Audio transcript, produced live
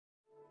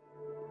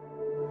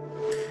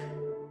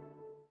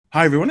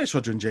Hi everyone, it's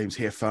Roger and James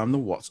here from the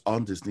What's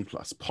on Disney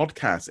Plus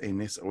podcast. In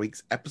this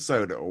week's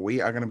episode,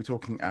 we are going to be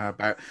talking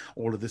about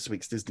all of this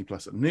week's Disney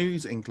Plus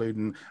news,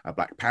 including a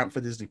Black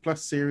Panther Disney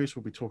Plus series.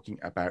 We'll be talking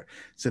about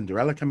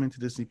Cinderella coming to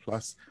Disney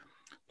Plus,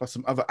 plus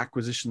some other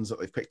acquisitions that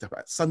they've picked up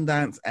at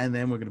Sundance, and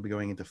then we're going to be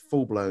going into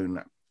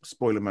full-blown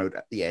spoiler mode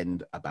at the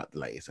end about the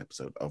latest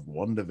episode of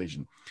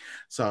WandaVision.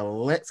 So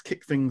let's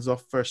kick things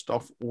off. First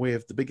off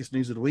with the biggest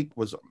news of the week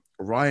was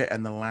Raya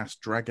and the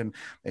Last Dragon.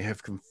 They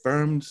have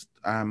confirmed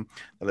that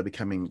they'll be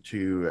coming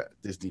to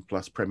Disney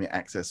Plus Premier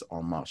Access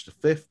on March the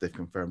 5th. They've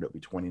confirmed it'll be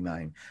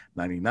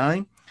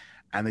 $29.99.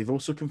 And they've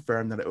also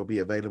confirmed that it will be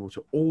available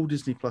to all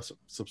Disney Plus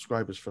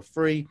subscribers for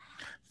free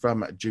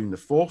from June the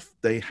 4th.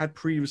 They had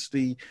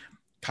previously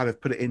kind of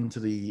put it into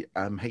the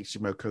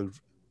HTML code,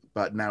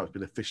 but now it's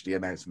been officially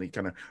announced and they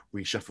kind of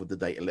reshuffled the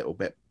date a little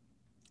bit.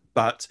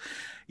 But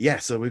yeah,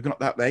 so we've got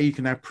that there. You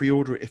can now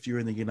pre-order it if you're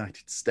in the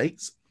United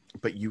States,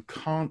 but you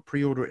can't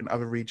pre-order it in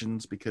other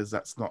regions because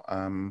that's not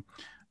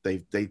they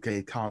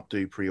can't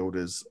do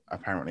pre-orders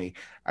apparently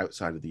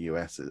outside of the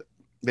US.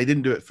 They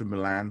didn't do it for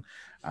Milan.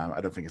 I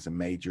don't think it's a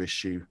major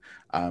issue.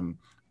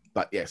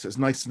 But yeah, so it's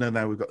nice to know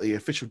now we've got the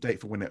official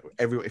date for when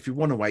if you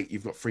want to wait,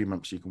 you've got 3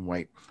 months you can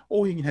wait,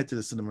 or you can head to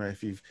the cinema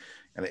if you've.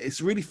 And it's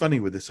really funny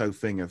with this whole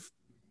thing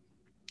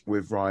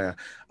with Raya,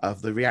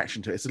 of the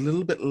reaction to it. It's a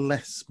little bit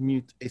less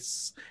mute.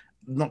 It's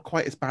not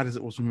quite as bad as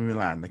it was with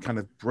Mulan. They kind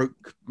of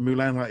broke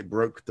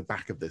the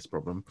back of this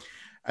problem,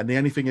 and the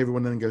only thing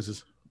everyone then goes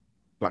is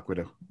Black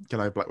Widow. Can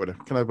I have Black Widow?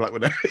 Can I have Black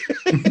Widow?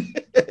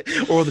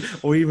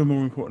 or even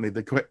more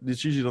importantly,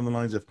 it's usually on the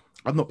lines of,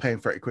 I'm not paying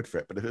 30 quid for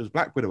it, but if it was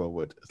Black Widow, I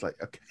would. It's like,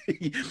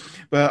 okay.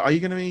 But are you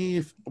going to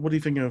be, what are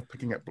you thinking of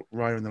picking up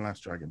Raya and the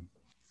Last Dragon?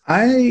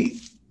 I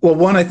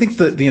think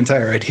the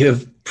entire idea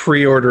of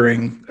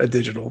pre-ordering a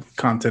digital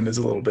content is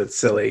a little bit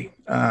silly.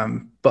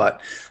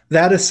 But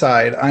that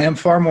aside, I am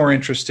far more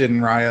interested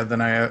in Raya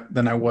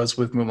than I was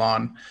with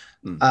Mulan.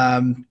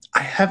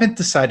 I haven't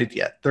decided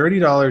yet.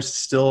 $30 is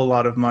still a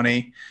lot of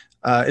money,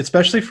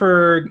 especially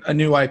for a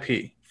new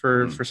IP,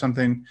 for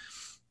something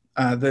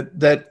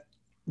that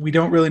we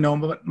don't really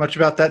know much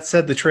about. That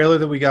said, the trailer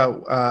that we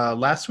got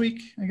last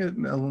week, I guess,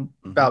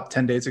 about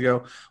 10 days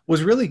ago,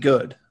 was really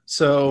good.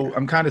 So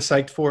I'm kind of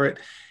psyched for it.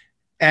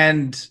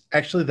 And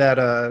actually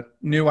that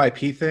new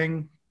IP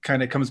thing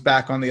kind of comes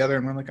back on the other,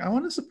 and I'm like, I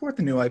want to support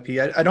the new IP.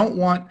 I don't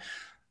want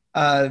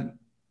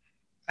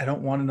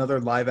another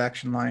live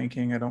action Lion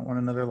King. I don't want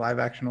another live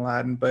action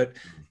Aladdin, but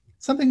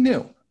something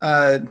new.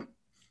 I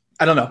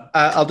don't know.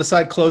 I'll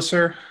decide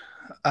closer.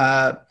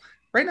 Right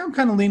now I'm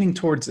kind of leaning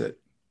towards it,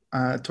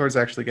 towards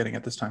actually getting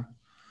it this time.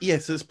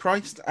 Yes, it's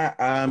priced at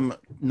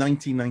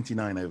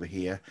 $19.99 over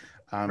here.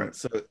 Right.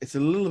 So it's a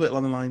little bit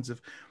along the lines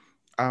of,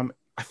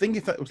 I think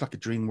if that was like a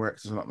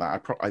DreamWorks or something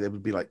like that, it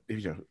would be like,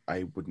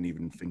 I wouldn't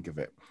even think of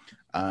it.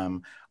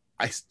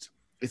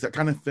 It's that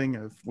kind of thing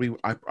of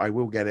I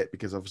will get it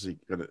because obviously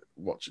got to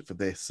watch it for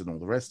this and all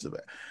the rest of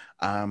it.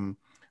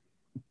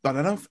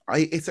 But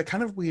it's a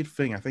kind of weird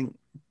thing. I think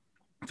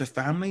for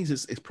families,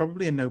 it's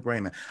probably a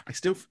no-brainer. I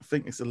still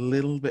think it's a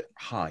little bit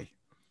high.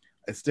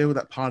 It's still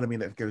that part of me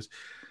that goes,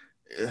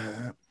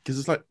 because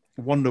it's like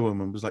Wonder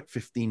Woman was like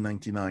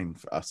 $15.99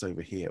 for us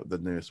over here, the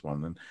newest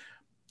one, and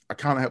I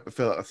can't help but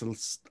feel like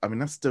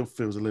that still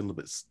feels a little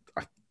bit.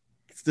 It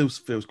still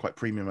feels quite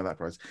premium at that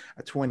price.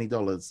 At $20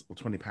 or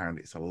 £20,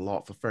 it's a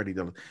lot. For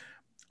 $30,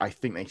 I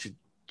think they should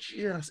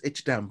just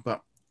itch down.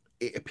 But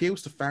it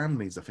appeals to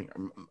families, I think,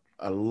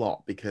 a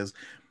lot, because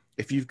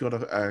if you've got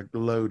a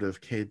load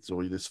of kids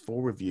or there's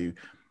 4 of you,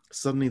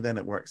 suddenly then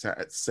it works out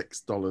at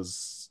 $6,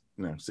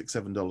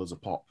 $6-7 a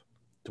pop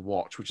to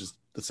watch, which is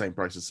the same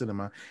price as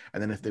cinema.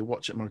 And then if they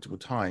watch it multiple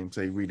times,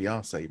 they really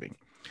are saving.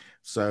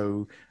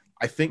 So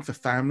I think for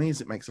families,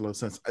 it makes a lot of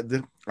sense. I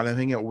don't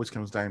think it always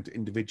comes down to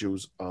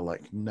individuals are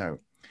like, no.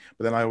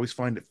 But then I always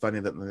find it funny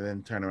that they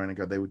then turn around and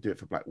go, they would do it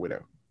for Black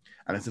Widow.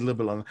 And it's a little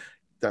bit long.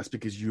 That's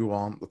because you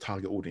aren't the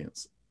target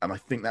audience. And I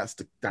think that's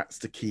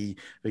the key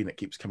thing that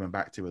keeps coming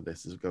back to with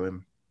this, is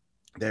going,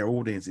 their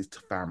audience is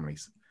to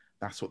families.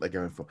 That's what they're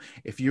going for.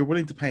 If you're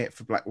willing to pay it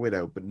for Black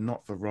Widow, but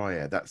not for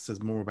Raya, that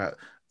says more about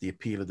the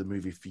appeal of the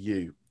movie for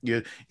you.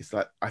 It's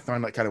like, I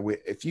find that kind of weird.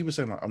 If you were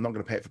saying, like, I'm not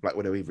going to pay it for Black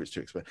Widow either, it's too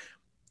expensive,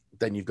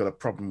 then you've got a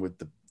problem with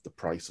the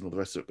price and all the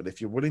rest of it. But if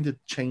you're willing to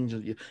change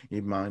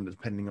your mind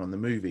depending on the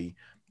movie,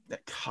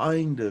 that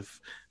kind of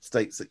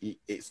states that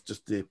it's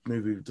just the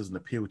movie doesn't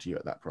appeal to you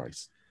at that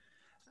price.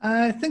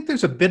 I think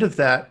there's a bit of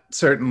that,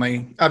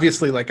 certainly.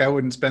 Obviously, like, I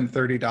wouldn't spend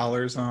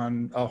 $30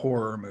 on a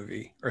horror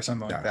movie or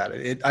something like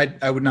that.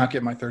 I would not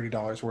get my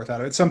 $30 worth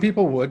out of it. Some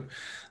people would,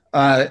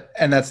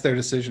 and that's their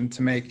decision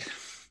to make.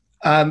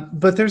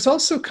 But there's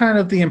also kind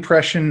of the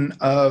impression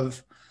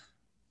of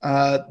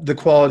the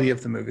quality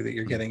of the movie that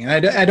you're getting.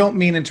 And I don't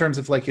mean in terms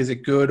of like, is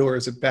it good or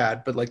is it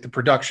bad, but like the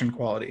production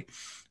quality.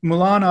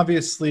 Mulan,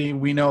 obviously,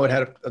 we know it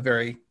had a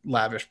very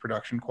lavish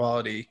production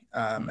quality,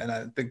 and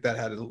I think that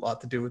had a lot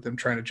to do with them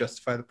trying to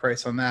justify the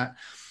price on that.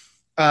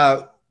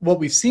 What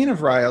we've seen of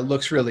Raya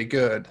looks really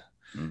good,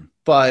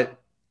 but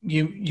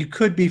you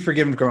could be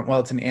forgiven for going,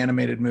 well, it's an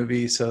animated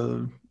movie,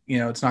 so You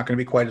know, it's not going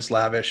to be quite as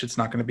lavish. It's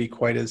not going to be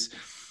quite as,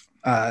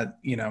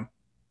 you know,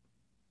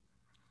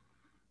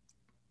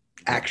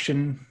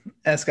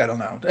 action-esque. I don't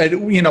know.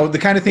 You know, the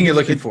kind of thing you're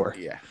looking for.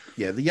 Yeah.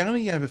 Yeah. The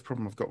only other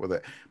problem I've got with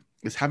it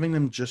is having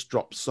them just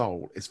drop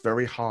Soul. It's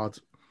very hard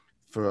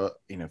for,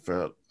 you know,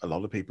 for a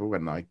lot of people,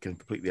 and I can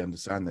completely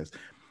understand this,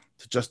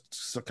 to just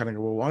kind of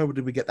go, well, why would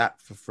we get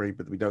that for free,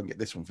 but we don't get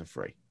this one for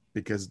free?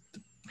 Because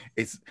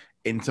it's,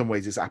 in some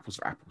ways, it's apples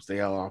for apples. They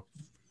are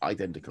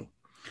identical.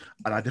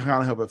 And I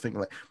can't help but think,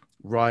 like,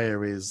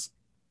 Raya is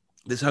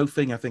this whole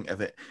thing. I think of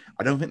it.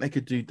 I don't think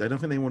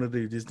they want to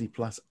do Disney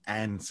Plus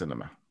and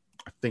cinema.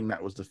 I think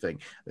that was the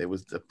thing. It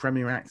was the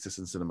Premier Access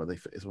and cinema.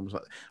 It's almost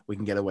like we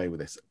can get away with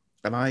this.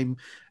 And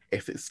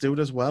if it still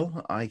does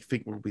well, I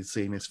think we'll be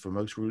seeing this for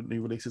most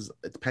new releases.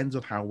 It depends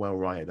on how well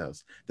Raya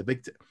does. The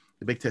big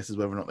test is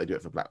whether or not they do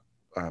it for Black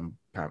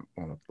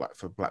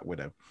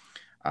Widow.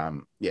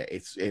 Yeah,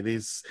 it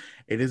is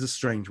a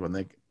strange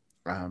one.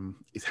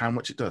 It's how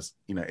much it does.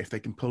 You know, if they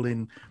can pull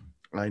in,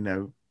 I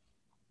know,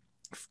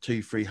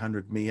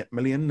 200-300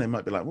 million, they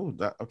might be like, well,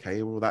 that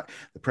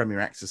the Premier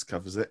Access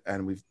covers it,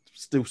 and we've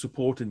still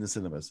supporting the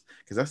cinemas,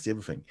 because that's the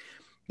other thing.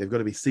 They've got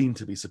to be seen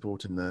to be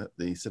supporting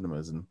the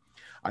cinemas. And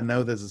I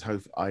know there's this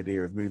whole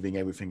idea of moving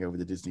everything over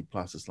to Disney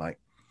Plus. It's like,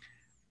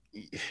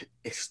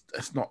 it's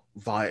not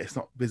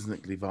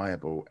businessly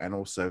viable. And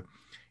also, you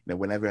know,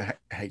 whenever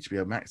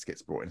HBO Max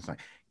gets brought in, it's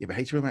like, yeah, but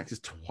HBO Max is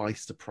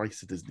twice the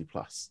price of Disney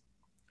Plus.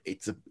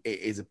 It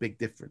is a big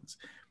difference,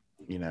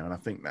 you know. And I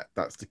think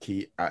that's the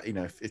key. You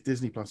know, if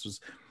Disney Plus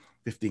was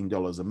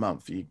 $15 a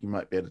month, you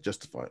might be able to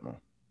justify it more.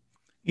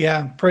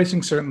 Yeah,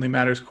 pricing certainly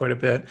matters quite a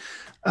bit.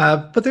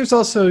 But there's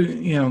also,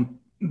 you know,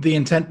 the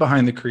intent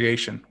behind the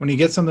creation. When you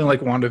get something like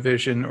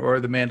WandaVision or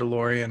The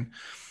Mandalorian,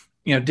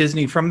 you know,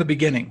 Disney from the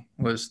beginning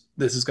was,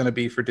 this is going to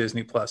be for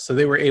Disney Plus. So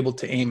they were able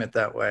to aim it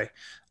that way.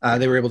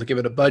 They were able to give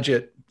it a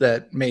budget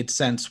that made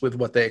sense with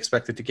what they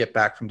expected to get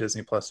back from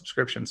Disney Plus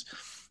subscriptions.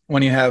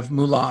 When you have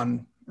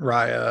Mulan,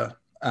 Raya,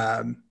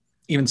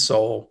 even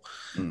Soul,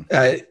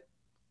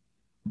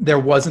 there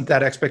wasn't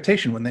that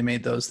expectation when they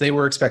made those. They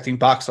were expecting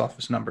box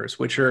office numbers,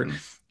 which are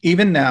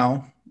even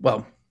now,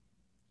 well,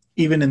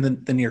 even in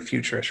the near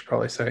future, I should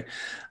probably say,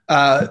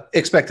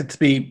 expected to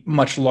be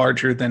much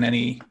larger than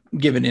any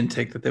given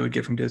intake that they would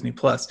get from Disney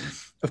Plus.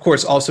 Of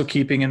course, also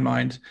keeping in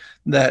mind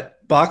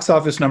that box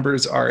office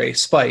numbers are a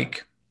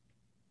spike.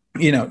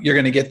 You know, you're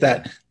going to get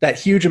that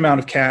huge amount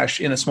of cash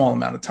in a small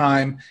amount of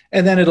time,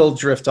 and then it'll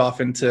drift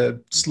off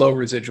into slow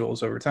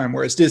residuals over time.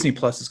 Whereas Disney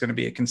Plus is going to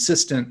be a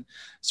consistent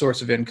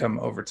source of income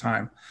over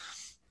time.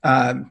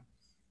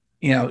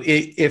 You know,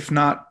 if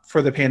not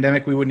for the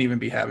pandemic, we wouldn't even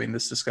be having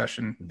this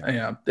discussion.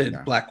 You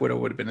know, Black Widow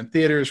would have been in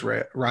theaters,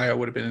 Raya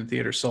would have been in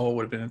theaters, Soul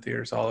would have been in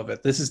theaters, all of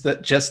it. This is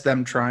just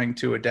them trying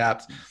to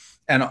adapt,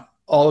 and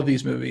all of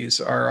these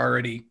movies are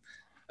already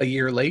a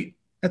year late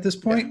at this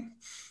point.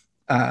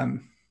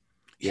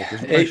 Yeah,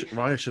 because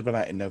Raya should have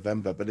been out in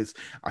November, but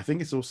I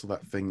think it's also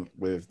that thing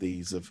with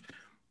these of,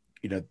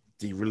 you know,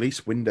 the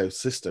release window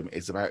system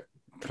is about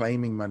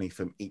claiming money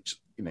from each.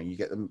 You know, you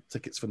get them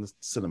tickets from the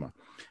cinema,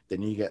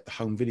 then you get the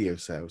home video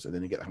sales, and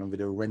then you get the home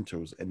video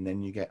rentals, and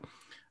then you get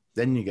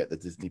the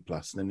Disney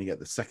Plus, and then you get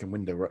the second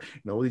window. You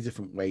know, all these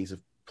different ways of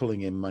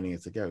pulling in money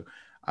as they go.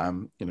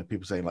 You know,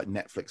 people saying like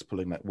Netflix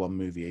pulling like one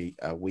movie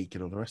a week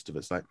and all the rest of it.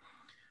 It's like,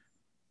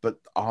 but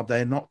are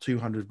there not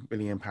 £200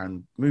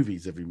 million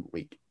movies every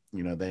week?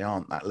 You know, they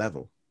aren't that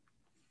level.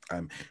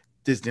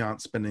 Disney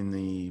aren't spending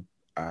the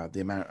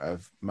amount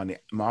of money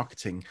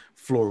marketing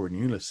Flora and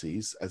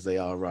Ulysses as they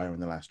are Raya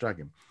and the Last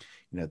Dragon.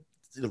 You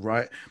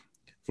know,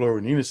 Flora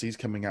and Ulysses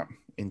coming up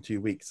in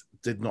 2 weeks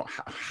did not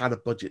had a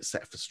budget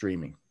set for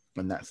streaming,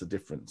 and that's the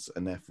difference.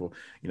 And therefore,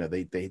 you know,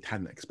 they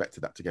hadn't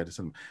expected that to go to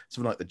something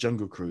like The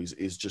Jungle Cruise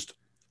is just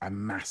a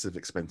massive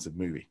expensive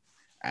movie.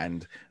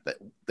 And that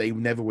they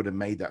never would have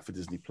made that for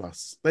Disney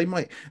Plus. They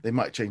might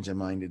change their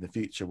mind in the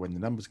future when the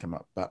numbers come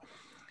up, but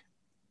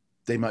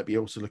they might be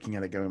also looking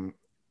at it going,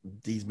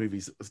 these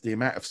movies, the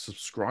amount of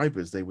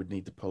subscribers they would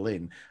need to pull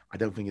in, I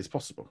don't think is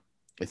possible.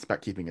 It's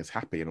about keeping us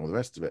happy and all the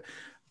rest of it.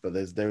 But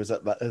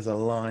there's a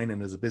line and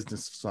there's a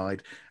business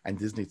side, and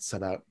Disney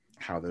set out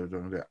how they're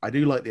going to do it. I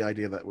do like the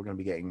idea that we're going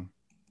to be getting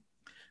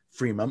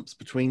 3 months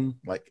between.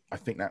 Like, I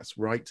think that's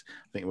right.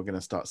 I think we're going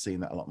to start seeing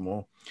that a lot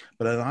more.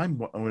 But I'm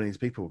one of these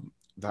people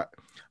that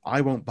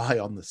I won't buy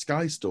on the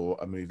Sky Store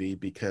a movie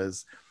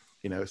because,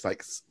 you know, it's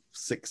like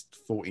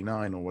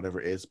 $6.49 or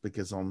whatever it is,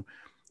 because you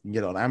can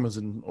get it on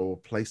Amazon or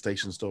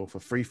PlayStation Store for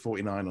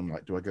 $3.49. I'm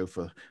like, do I go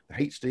for the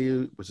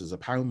HD, which is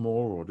 £1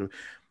 more, or do,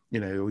 you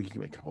know, you can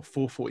make it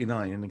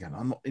 $4.49? And again,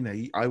 I'm not, you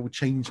know, I would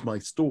change my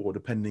store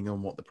depending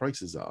on what the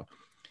prices are,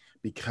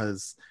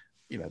 because,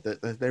 you know,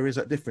 there is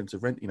that difference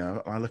of rent. You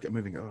know, I look at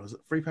moving, is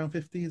it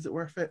 £3.50? Is it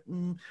worth it?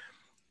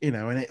 You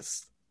know, and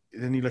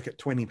then you look at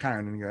 £20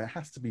 and you go, it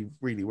has to be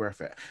really worth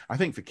it. I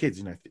think for kids,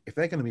 you know, if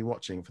they're going to be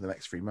watching for the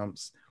next 3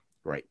 months,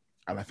 great.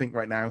 And I think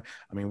right now,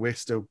 I mean, we're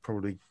still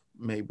going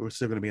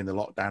to be in the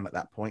lockdown at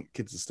that point.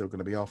 Kids are still going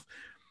to be off.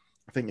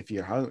 I think if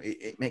you're home,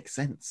 it makes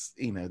sense.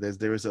 You know,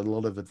 there is a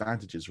lot of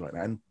advantages right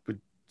now. And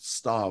with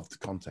starved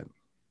content.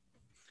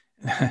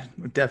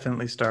 We're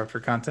definitely starved for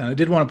content. I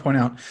did want to point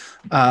out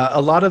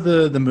a lot of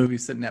the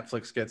movies that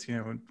Netflix gets, you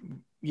know,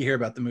 you hear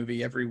about the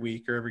movie every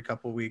week or every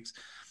couple of weeks.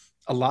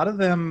 A lot of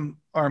them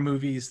are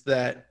movies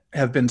that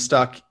have been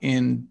stuck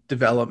in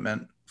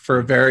development for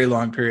a very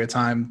long period of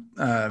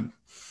time.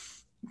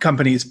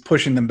 Companies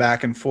pushing them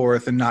back and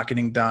forth and not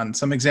getting done.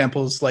 Some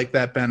examples like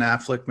that Ben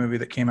Affleck movie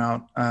that came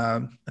out,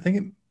 I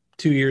think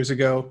 2 years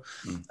ago.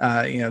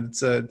 You know,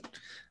 it's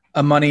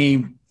a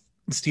money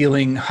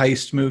stealing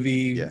heist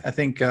movie. Yeah. I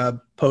think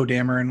Poe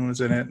Dameron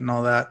was in it and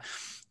all that.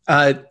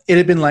 It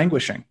had been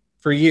languishing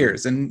for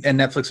years, and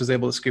Netflix was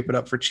able to scoop it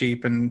up for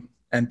cheap and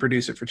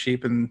produce it for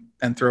cheap and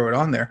throw it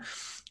on there.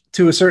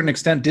 To a certain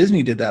extent,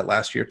 Disney did that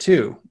last year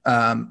too,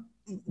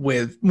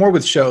 with more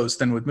with shows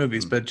than with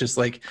movies, but just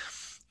like,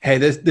 hey,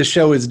 this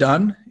show is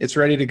done. It's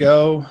ready to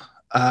go.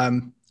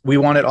 We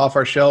want it off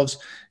our shelves.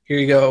 Here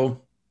you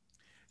go.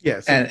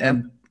 Yeah.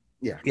 So,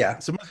 yeah.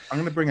 So I'm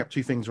going to bring up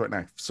two things right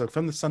now. So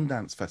from the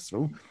Sundance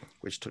Festival,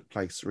 which took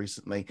place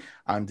recently,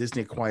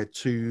 Disney acquired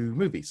two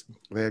movies.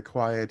 They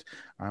acquired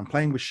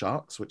Playing with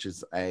Sharks, which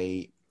is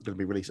going to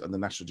be released on the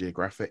National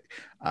Geographic,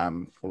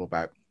 all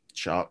about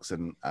sharks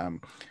and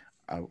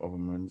a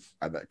woman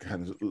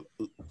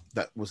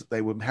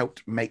they were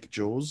helped make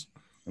Jaws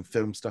and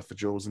film stuff for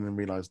Jaws, and then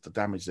realized the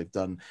damage they've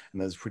done,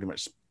 and they've pretty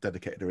much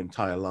dedicated their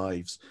entire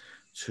lives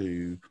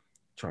to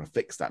trying to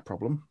fix that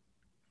problem.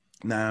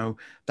 Now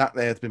that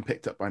there has been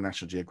picked up by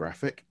National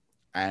Geographic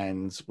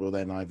and will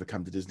then either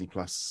come to Disney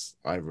Plus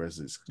either as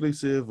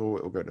exclusive or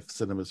it will go to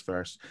cinemas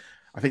first.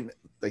 I think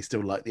they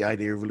still like the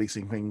idea of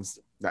releasing things,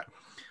 that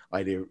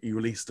idea you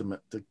release them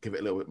to give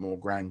it a little bit more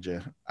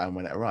grandeur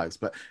when it arrives,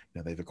 but you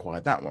know, they've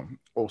acquired that one.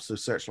 Also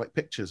Searchlight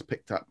Pictures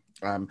picked up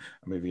a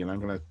movie, and I'm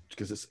gonna,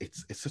 because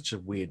it's such a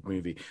weird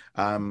movie.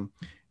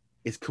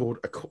 It's called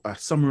a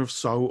Summer of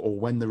Soul, or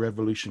When the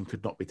Revolution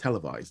Could Not Be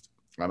Televised.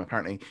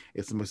 Apparently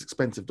it's the most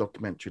expensive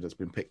documentary that's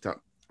been picked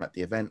up at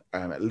the event,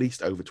 at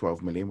least over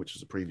 12 million, which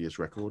is a previous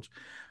record,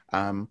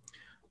 and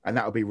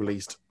that will be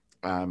released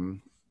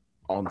on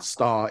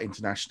Star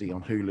internationally,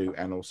 on Hulu,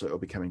 and also it'll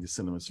be coming to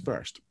cinemas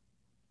first.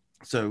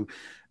 So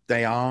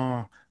they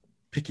are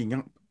picking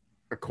up,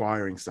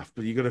 acquiring stuff,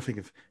 but you got to think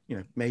of, you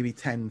know, maybe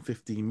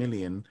 10-15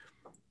 million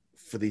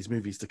for these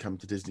movies to come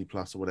to Disney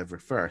Plus or whatever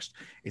first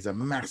is a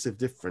massive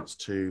difference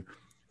to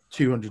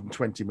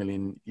 $220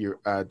 million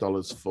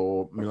dollars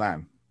for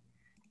Mulan.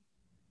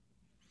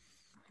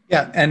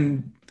 Yeah,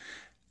 and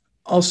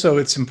also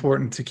it's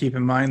important to keep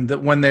in mind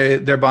that when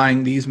they're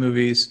buying these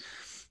movies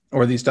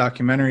or these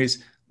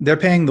documentaries, they're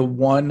paying the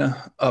one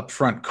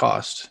upfront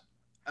cost,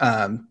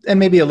 and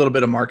maybe a little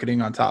bit of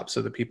marketing on top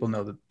so that people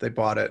know that they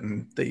bought it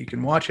and that you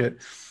can watch it.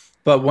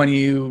 But when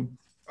you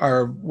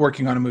are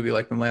working on a movie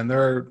like Mulan,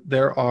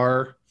 there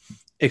are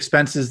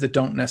expenses that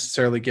don't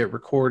necessarily get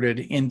recorded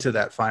into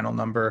that final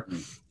number.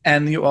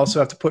 And you also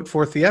have to put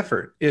forth the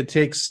effort. It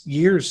takes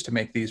years to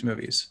make these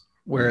movies,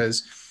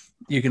 whereas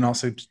you can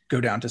also go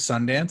down to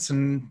Sundance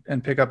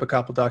and pick up a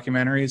couple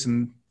documentaries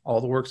and all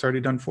the work's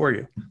already done for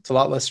you. It's a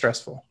lot less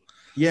stressful.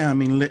 Yeah, I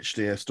mean,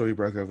 literally a story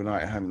broke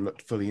overnight. I haven't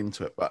looked fully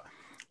into it, but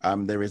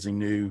there is a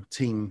new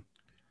team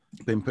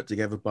being put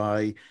together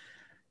by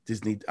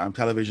Disney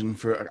Television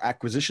for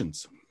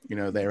acquisitions. You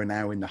know, they are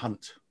now in the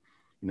hunt.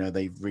 You know,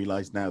 they've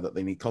realized now that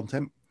they need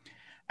content,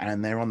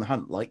 and they're on the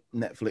hunt like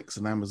Netflix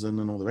and Amazon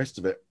and all the rest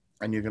of it.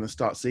 And you're going to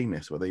start seeing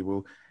this where they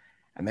will,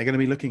 and they're going to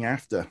be looking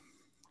after,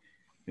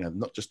 you know,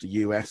 not just the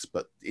US,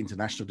 but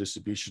international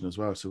distribution as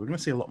well. So we're going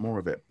to see a lot more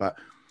of it, but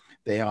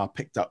they are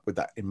picked up with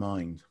that in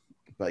mind.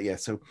 But yeah,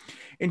 so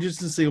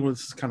interesting to see all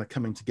this is kind of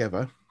coming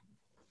together.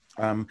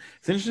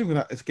 It's interesting with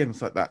that. It's again,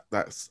 it's like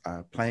that's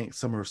Playing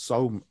Summer of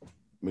Soul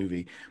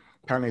movie.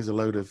 Apparently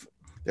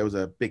there was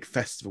a big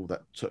festival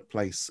that took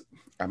place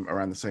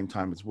around the same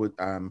time as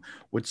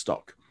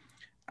Woodstock,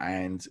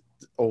 and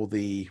all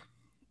the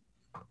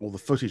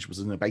footage was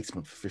in the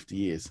basement for 50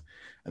 years,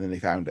 and then they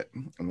found it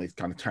and they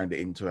kind of turned it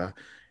into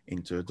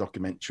a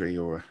documentary,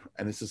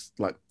 and it's just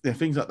like, you know,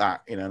 things like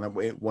that, you know,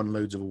 and it won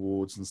loads of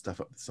awards and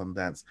stuff at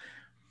Sundance.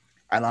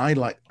 And I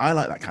like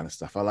that kind of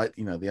stuff. I like,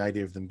 you know, the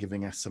idea of them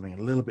giving us something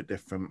a little bit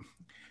different,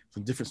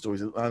 some different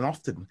stories. And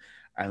often,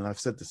 and I've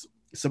said this,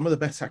 some of the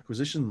best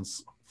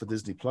acquisitions for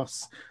Disney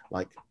Plus,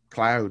 like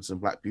Clouds and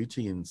Black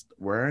Beauty,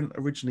 weren't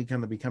originally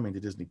going to be coming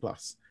to Disney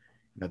Plus.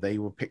 You know, they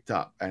were picked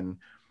up, and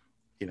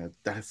you know,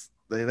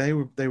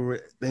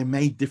 they're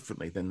made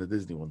differently than the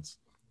Disney ones.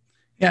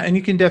 Yeah, and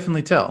you can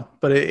definitely tell,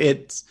 but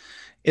it's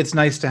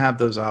nice to have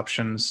those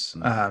options.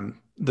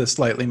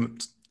 The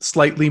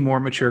slightly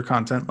more mature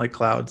content like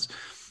Clouds,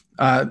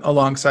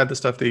 alongside the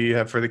stuff that you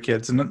have for the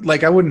kids. And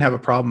like, I wouldn't have a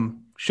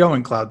problem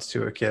showing Clouds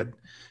to a kid,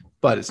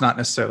 but it's not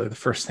necessarily the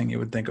first thing you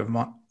would think of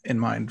in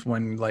mind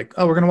when, like,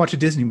 oh, we're going to watch a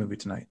Disney movie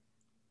tonight.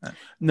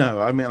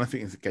 No, I mean, I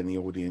think it's again the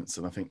audience,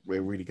 and I think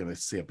we're really going to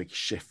see a big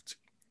shift,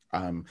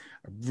 a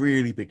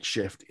really big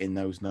shift in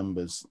those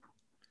numbers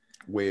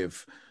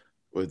with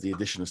the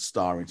addition of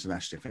Star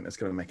internationally. I think that's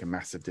going to make a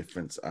massive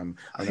difference. I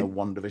know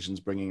WandaVision's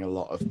bringing a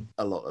lot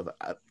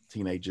of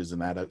teenagers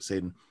and adults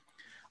in.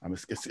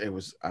 It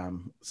was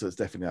so it's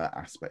definitely that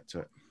aspect to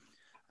it.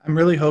 I'm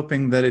really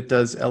hoping that it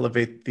does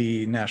elevate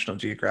the National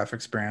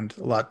Geographic's brand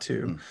a lot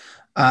too.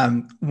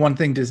 One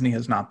thing Disney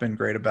has not been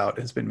great about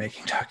has been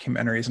making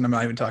documentaries, and I'm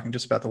not even talking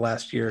just about the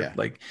last year. Yeah.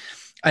 Like,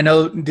 I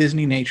know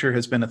Disney Nature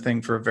has been a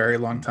thing for a very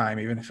long time,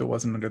 even if it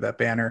wasn't under that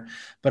banner.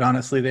 But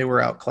honestly, they were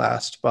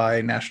outclassed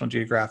by National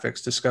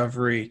Geographic's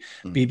Discovery,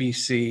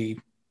 BBC,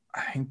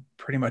 I think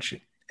pretty much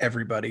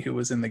everybody who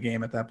was in the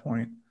game at that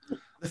point.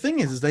 The thing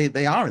is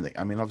they are in it.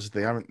 I mean, obviously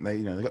they aren't. They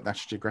they got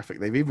National Geographic.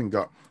 They've even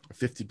got a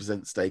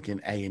 50% stake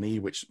in A&E,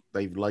 which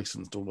they've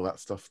licensed all of that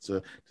stuff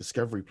to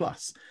Discovery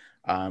Plus.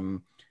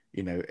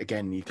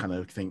 Again, you kind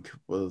of think,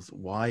 well,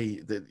 why?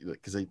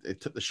 Because they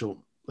took the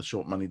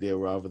short money deal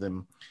rather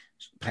than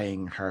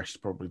paying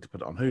Hearst probably to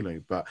put it on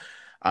Hulu. But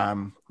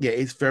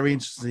it's very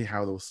interesting to see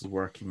how this is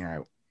working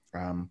out.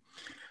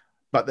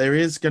 But there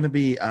is going to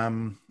be a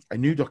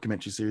new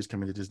documentary series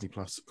coming to Disney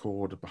Plus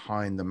called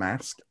Behind the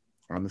Mask.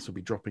 And this will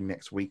be dropping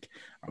next week.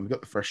 And we've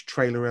got the fresh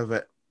trailer of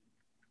it.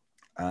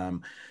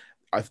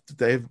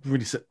 They've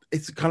really said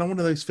it's kind of one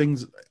of those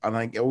things,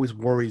 and it always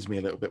worries me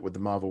a little bit with the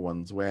Marvel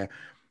ones where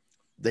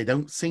they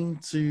don't seem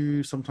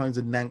to sometimes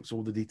announce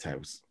all the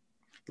details.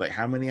 Like,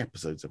 how many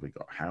episodes have we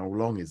got? How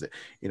long is it?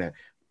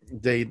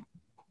 They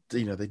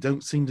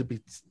don't seem to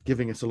be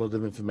giving us a lot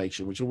of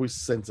information, which always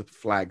sends up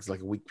flags like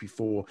a week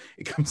before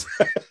it comes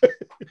out.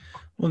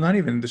 Well, not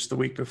even just the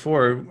week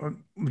before.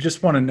 We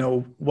just want to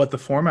know what the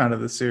format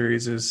of the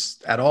series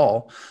is at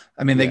all.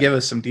 I mean, they give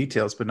us some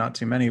details, but not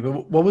too many.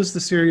 But what was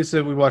the series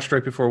that we watched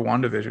right before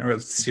WandaVision? Or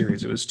the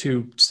series? It was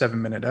 2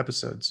 7-minute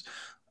episodes.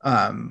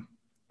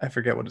 I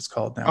forget what it's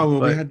called now. Oh,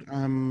 well, we had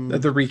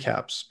the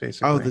recaps,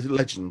 basically. Oh, the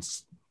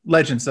Legends.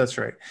 Legends, that's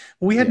right.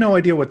 Well, we had no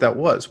idea what that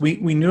was. We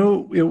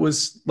knew it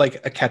was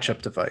like a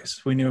catch-up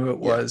device. We knew it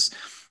was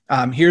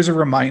here's a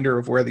reminder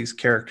of where these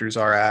characters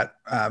are at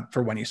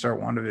for when you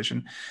start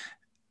WandaVision.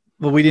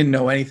 But we didn't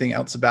know anything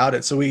else about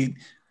it. So we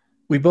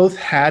both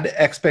had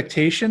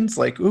expectations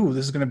like, ooh,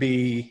 this is going to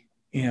be,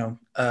 a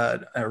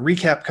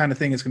recap kind of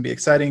thing. It's going to be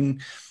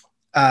exciting.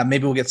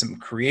 Maybe we'll get some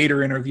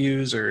creator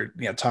interviews or,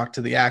 talk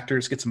to the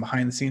actors, get some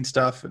behind the scenes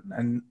stuff.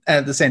 And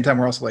at the same time,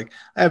 we're also like,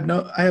 I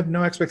have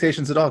no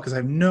expectations at all because I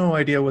have no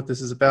idea what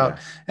this is about.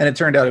 Yeah. And it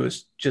turned out it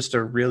was just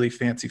a really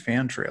fancy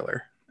fan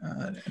trailer.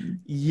 I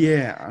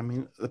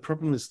mean, the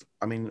problem is,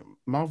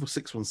 Marvel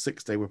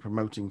 616, they were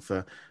promoting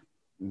for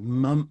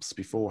months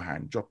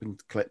beforehand, dropping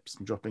clips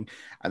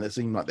and it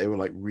seemed like they were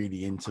like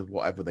really into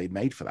whatever they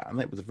made for that, and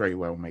it was a very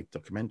well made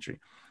documentary.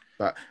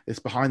 But it's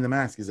Behind the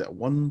Mask. Is it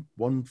one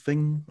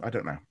thing? I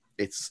don't know.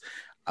 It's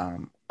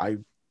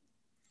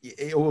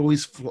it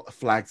always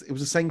flags. It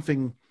was the same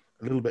thing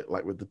a little bit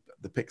like with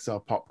the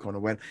Pixar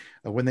popcorn,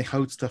 when they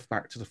hold stuff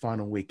back to the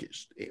final week,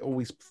 it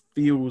always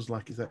feels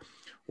like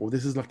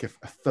this is like a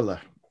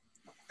filler.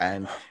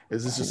 And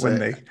is this just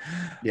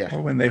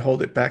or when they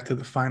hold it back to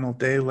the final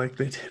day, like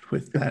they did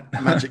with that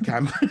Magic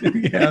Camp?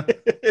 Yeah,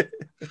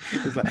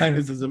 it's like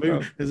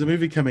there's a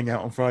movie coming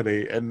out on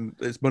Friday, and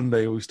it's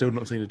Monday. We've still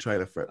not seen a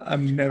trailer for it.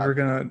 I'm never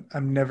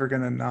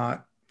gonna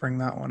not bring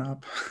that one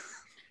up.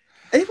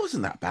 It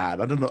wasn't that bad.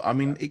 I don't know. I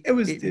mean,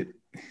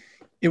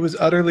 it was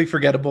utterly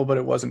forgettable, but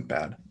it wasn't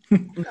bad.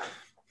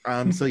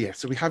 So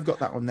we have got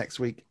that one next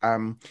week.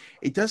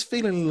 It does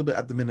feel a little bit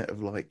at the minute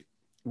of like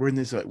we're in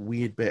this like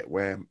weird bit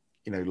where,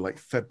 like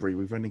February,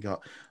 we've only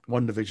got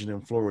WandaVision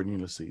and Flora and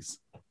Ulysses,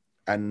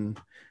 and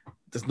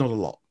there's not a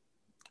lot.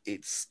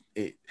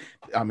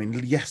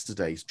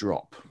 Yesterday's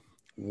drop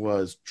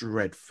was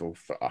dreadful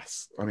for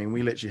us. I mean,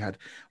 we literally had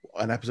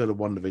an episode of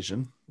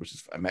WandaVision, which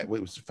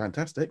was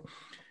fantastic,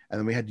 and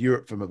then we had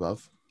Europe from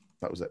Above.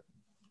 That was it.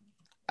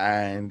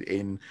 And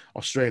in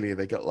Australia,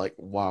 they got like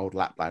Wild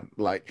Lapland,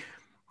 and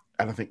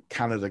I think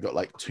Canada got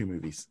like 2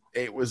 movies.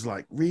 It was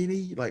like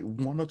really like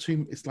 1 or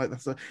 2. It's like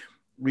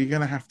we're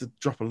going to have to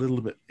drop a little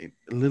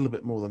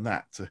bit more than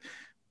that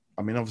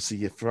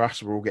obviously for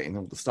us, we're all getting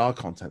all the star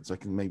content, so I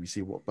can maybe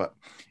see but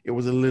it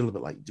was a little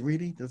bit like,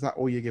 really? Is that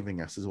all you're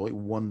giving us? Is like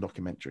one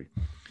documentary,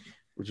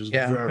 which was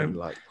very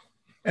light.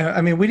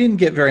 We didn't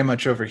get very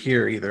much over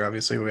here either.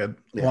 Obviously, we had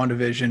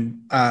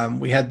WandaVision.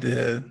 We had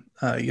the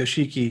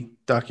Yoshiki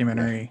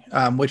documentary,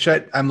 which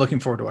I'm looking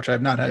forward to watch. I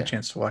have not had a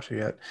chance to watch it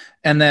yet.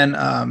 And then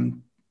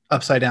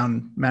Upside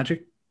Down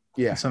Magic.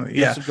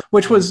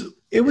 Which was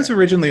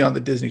originally on the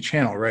Disney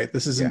Channel, right?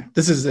 This is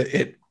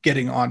it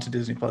getting onto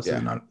Disney Plus.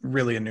 Is not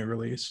really a new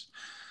release.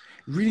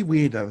 Really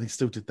weird how they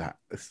still did that.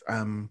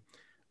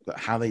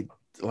 How they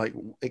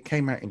it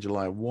came out in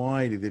July.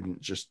 Why they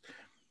didn't just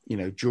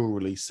dual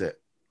release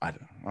it? I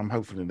don't know. I'm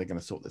hoping they're going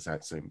to sort this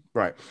out soon.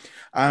 Right.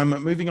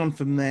 Moving on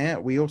from there,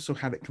 we also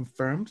had it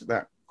confirmed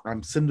that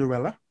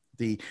Cinderella,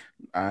 the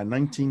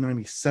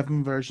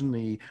 1997 version,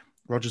 the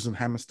Rodgers and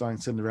Hammerstein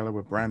Cinderella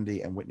with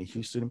Brandy and Whitney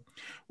Houston,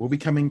 will be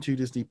coming to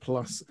Disney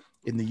Plus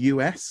in the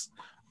US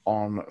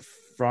on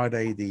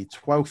Friday, the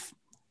 12th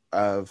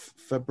of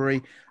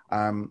February.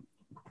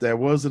 There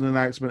was an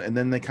announcement, and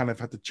then they kind of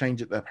had to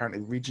change it.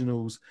 Apparently,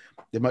 regionals,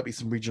 there might be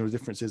some regional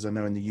differences. I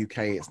know in the UK,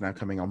 it's now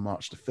coming on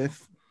March the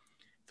 5th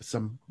for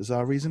some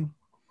bizarre reason.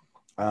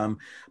 But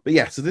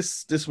yeah, so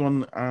this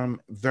one,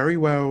 very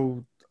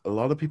well. A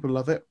lot of people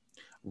love it.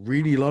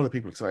 Really, a lot of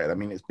people excited. I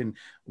mean, it's been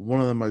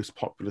one of the most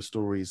popular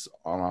stories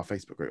on our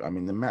Facebook group. I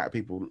mean, the amount of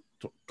people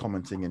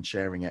commenting and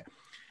sharing it.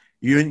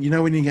 You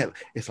know when you get,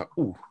 it's like,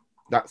 oh,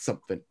 that's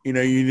something. You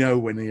know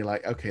when you're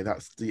like, okay,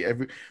 that's the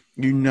every.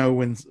 You know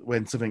when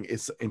something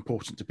is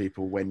important to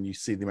people when you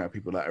see the amount of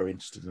people that are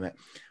interested in it.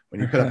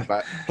 When you put up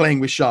about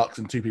playing with sharks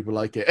and 2 people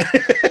like it.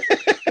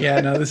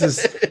 Yeah, no, this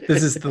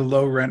is the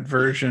low rent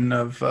version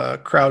of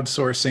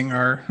crowdsourcing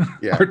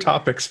our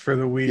topics for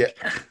the week.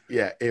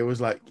 Yeah, it was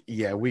like,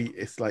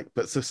 it's like,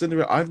 but so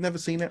Cinderella, I've never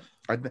seen it.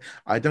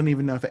 I don't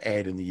even know if it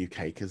aired in the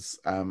UK because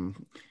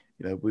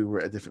we were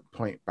at a different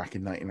point back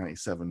in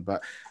 1997.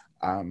 But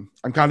I'm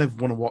kind of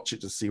want to watch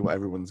it to see what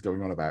everyone's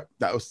going on about.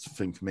 That was the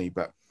thing for me.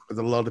 But there's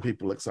a lot of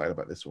people excited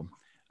about this one.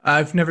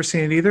 I've never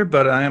seen it either,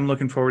 but I am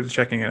looking forward to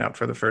checking it out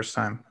for the first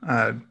time.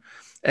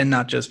 And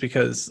not just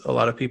because a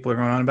lot of people are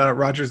going on about it.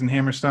 Rodgers and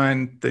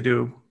Hammerstein, they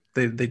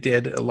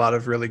did a lot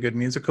of really good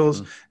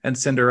musicals, and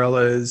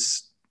Cinderella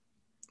is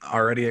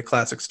already a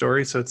classic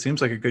story, so it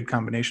seems like a good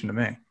combination to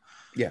me.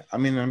 Yeah, I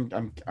mean,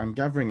 I'm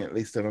gathering at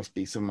least there must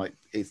be some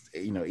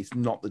it's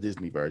not the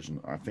Disney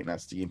version. I think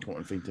that's the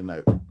important thing to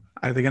note.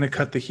 Are they going to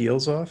cut the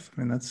heels off?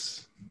 I mean,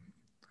 that's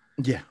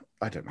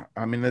I don't know.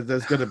 I mean,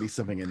 there's got to be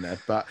something in there,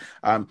 but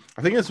I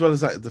think as well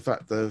as that, the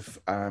fact of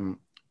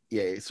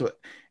so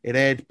it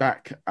aired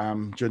back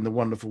during the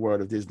Wonderful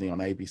World of Disney on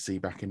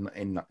ABC back in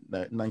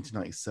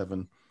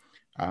 1997,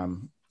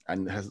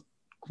 and has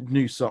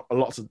new song,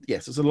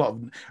 there's a lot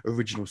of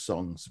original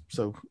songs.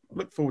 So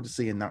look forward to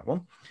seeing that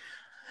one.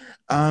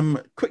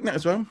 Quick note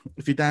as well,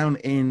 if you're down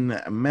in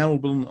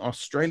Melbourne,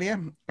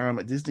 Australia,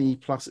 Disney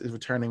Plus is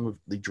returning with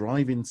the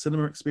drive-in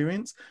cinema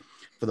experience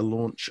for the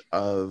launch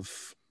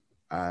of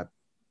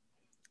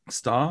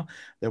Star.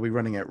 They'll be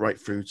running it right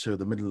through to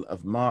the middle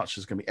of March.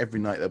 There's going to be every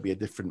night there'll be a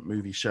different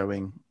movie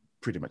showing,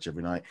 pretty much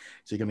every night.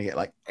 So you're going to get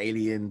like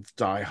Aliens,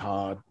 Die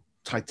Hard,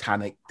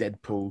 Titanic,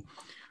 Deadpool,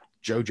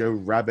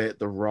 Jojo Rabbit,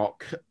 The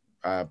Rock,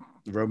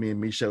 Romy and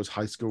Michele's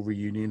high school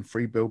reunion,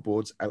 3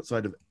 billboards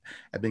outside of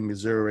Ebbing,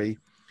 Missouri,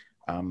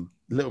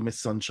 Little Miss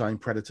Sunshine,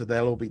 Predator.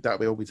 That'll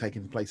all be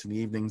taking place in the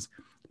evenings.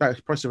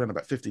 Price around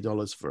about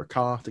 $50 for a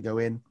car to go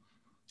in.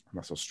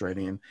 That's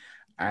Australian.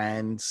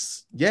 And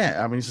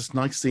yeah, I mean, it's just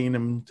nice seeing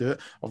them do it.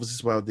 Obviously,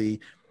 as well, the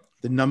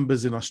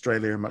numbers in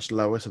Australia are much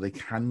lower, so they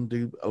can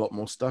do a lot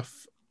more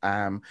stuff.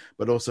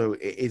 But also,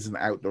 it is an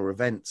outdoor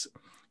event.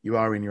 You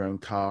are in your own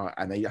car,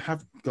 and they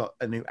have got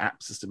a new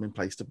app system in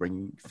place to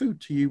bring food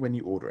to you when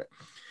you order it.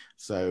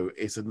 So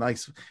it's a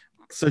nice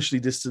socially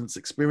distanced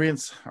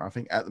experience. I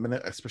think at the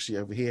minute, especially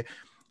over here,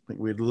 I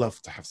think we'd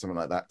love to have something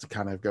like that to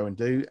kind of go and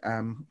do.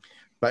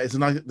 But it's a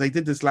nice. They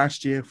did this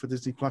last year for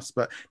Disney Plus,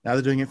 but now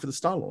they're doing it for the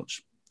Star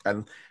launch.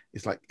 And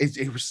it's like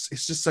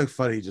it's just so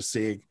funny just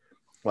seeing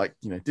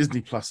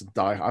Disney Plus and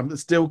Die Hard. I'm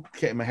still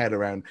getting my head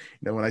around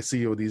when I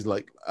see all these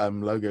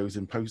logos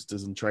and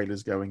posters and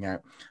trailers going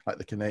out, like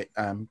the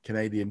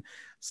Canadian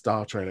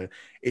Star trailer.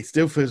 It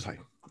still feels like,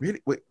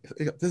 really, wait,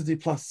 Disney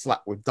Plus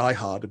slap with Die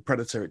Hard and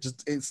Predator.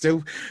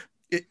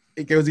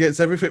 It goes against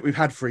everything we've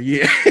had for a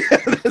year.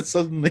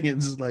 Suddenly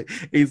it's just like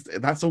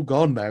that's all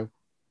gone now.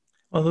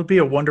 Well, it'll be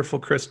a wonderful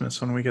Christmas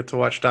when we get to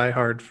watch Die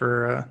Hard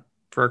for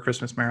our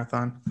Christmas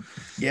marathon.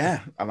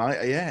 Yeah, and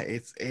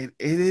it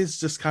is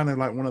just kind of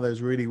like one of those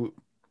really.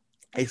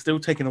 It's still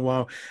taking a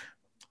while,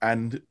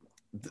 and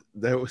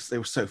it was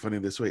so funny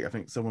this week. I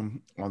think someone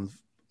on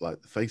the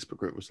Facebook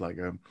group was like,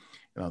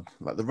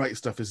 like the right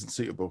stuff isn't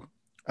suitable,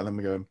 and then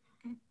we go,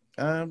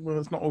 well,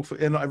 it's not all for,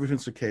 not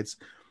everything's for kids.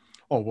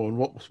 Oh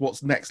well,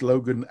 what's next?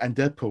 Logan and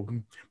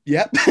Deadpool.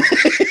 Yep.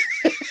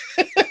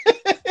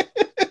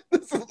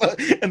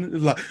 and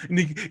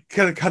you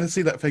kind of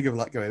see that figure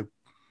like going.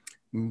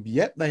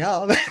 Yep, they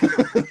are.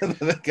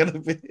 They're gonna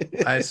be.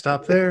 I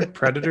stop there.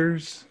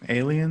 Predators,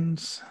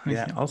 aliens,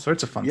 all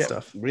sorts of fun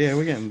stuff. Yeah,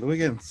 we're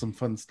getting some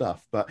fun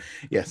stuff. But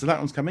yeah, so that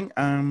one's coming.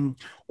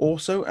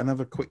 Also,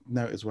 another quick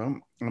note as well.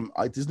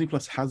 Disney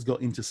Plus has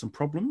got into some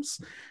problems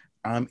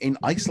in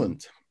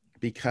Iceland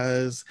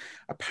because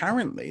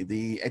apparently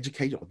the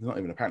education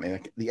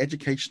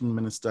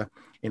minister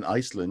in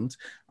Iceland,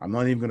 I'm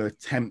not even going to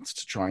attempt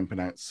to try and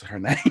pronounce her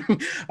name,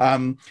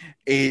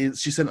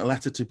 she sent a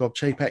letter to Bob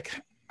Chapek.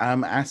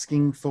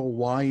 Asking for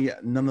why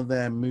none of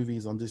their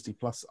movies on Disney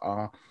Plus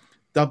are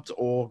dubbed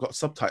or got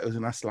subtitles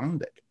in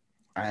Icelandic.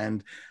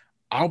 And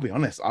I'll be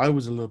honest, I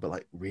was a little bit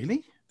like,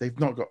 really? They've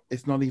not got,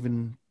 it's not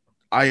even,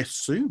 I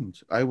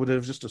would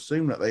have just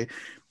assumed that they, if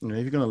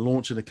you're going to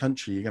launch in a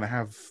country, you're going to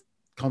have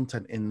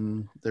content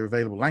in their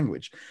available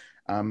language.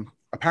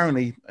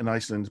 Apparently in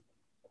Iceland,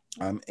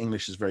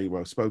 English is very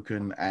well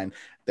spoken, and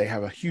they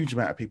have a huge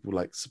amount of people,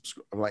 like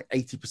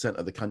 80%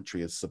 of the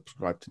country is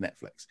subscribed to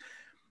Netflix.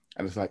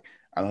 And it's like,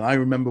 and I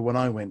remember when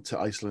I went to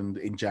Iceland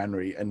in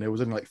January, and there was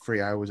only 3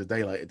 hours of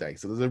daylight a day.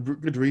 So there's a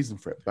good reason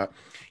for it. But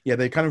yeah,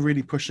 they're kind of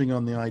really pushing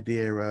on the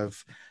idea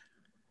of,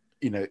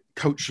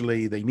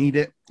 culturally they need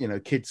it.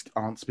 Kids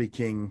aren't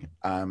speaking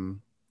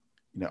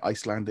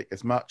Icelandic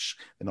as much.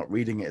 They're not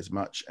reading it as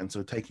much, and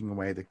so taking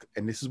away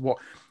and this is what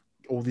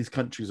all these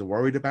countries are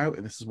worried about,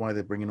 and this is why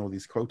they're bringing all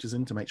these quotas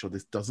in to make sure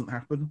this doesn't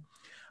happen.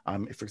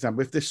 If, for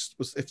example,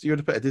 if you were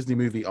to put a Disney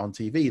movie on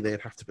TV,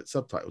 they'd have to put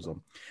subtitles on.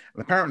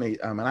 And apparently,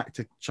 an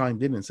actor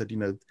chimed in and said,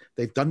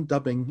 they've done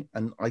dubbing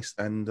and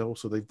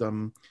also they've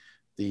done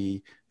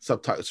the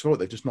subtitles for it.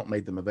 They've just not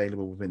made them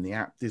available within the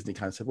app. Disney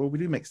kind of said, well, we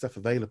do make stuff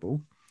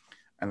available,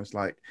 and it's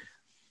like,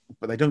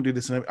 but they don't do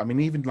this. I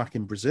mean, even like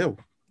in Brazil,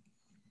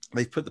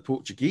 they've put the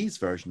Portuguese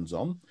versions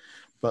on,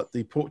 but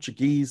the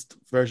Portuguese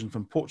version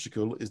from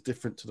Portugal is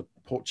different to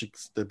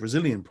the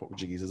Brazilian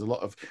Portuguese. There's a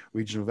lot of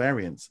regional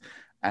variants.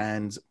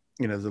 And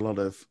there's a lot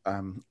of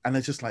and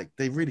it's just like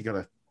they really got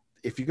to,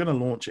 if you're going to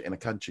launch it in a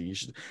country, you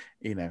should,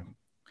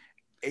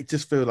 it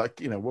just feel like,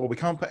 well, we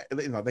can't put,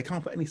 they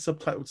can't put any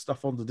subtitled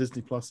stuff on the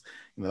Disney Plus.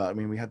 I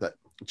mean, we had that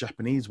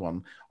Japanese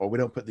one, or we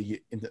don't put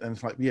and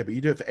it's like, yeah, but you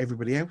do it for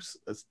everybody else.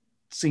 It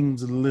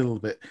seems a little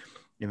bit,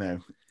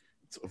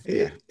 sort of,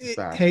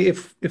 hey,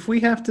 if we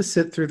have to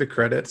sit through the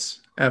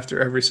credits after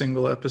every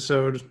single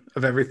episode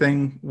of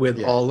everything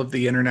with all of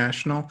the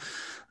international,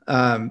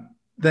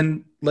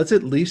 then let's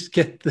at least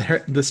get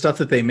the stuff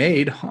that they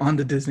made on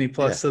the Disney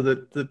Plus so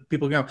that the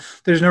people go.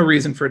 There's no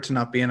reason for it to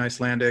not be in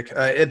Icelandic.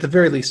 At the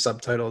very least,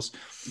 subtitles.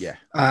 Yeah.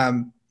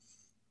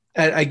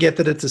 I get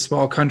that it's a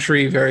small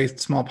country, very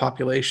small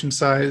population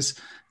size,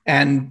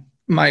 and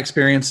my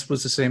experience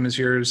was the same as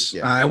yours.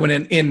 Yeah. I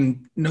went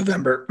in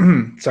November.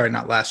 Sorry,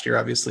 not last year,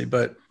 obviously,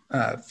 but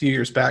a few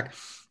years back,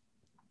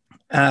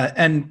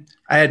 and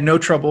I had no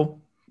trouble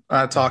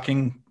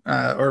talking.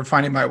 Or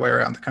finding my way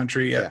around the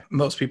country.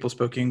 Most people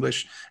spoke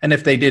English, and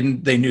if they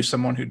didn't, they knew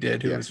someone who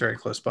did, who was very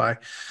close by.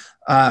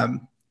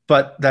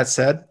 But that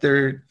said,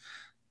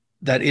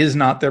 that is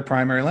not their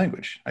primary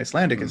language.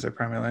 Icelandic is their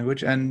primary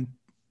language, and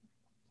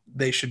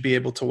they should be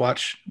able to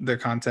watch their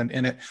content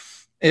in it.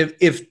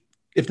 If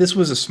this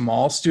was a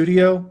small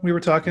studio we were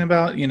talking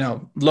about,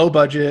 low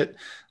budget,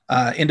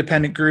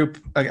 independent group,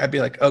 I'd be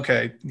like,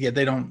 okay,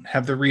 they don't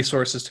have the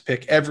resources to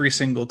pick every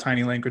single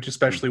tiny language,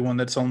 especially one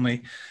that's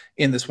only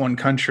in this one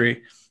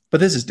country. But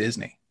this is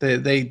Disney.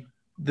 They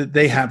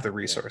have the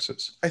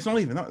resources. It's not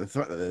even that, the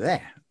fact that they're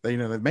there.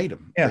 They've made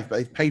them. Yeah.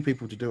 They've paid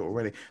people to do it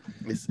already.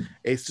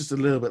 It's just a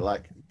little bit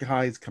like,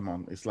 guys, come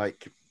on. It's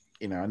like,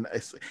 and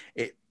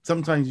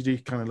sometimes you do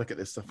kind of look at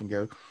this stuff and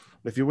go,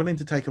 if you're willing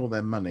to take all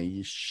their money,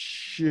 you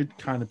should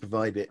kind of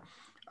provide it.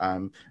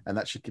 And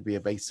that should be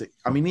a basic,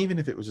 I mean, even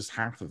if it was just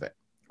half of it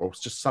or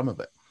just some of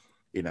it,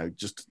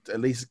 just at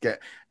least get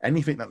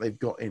anything that they've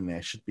got in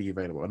there should be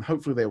available. And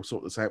hopefully they'll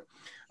sort this out.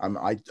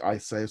 I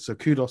say, so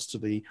kudos to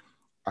the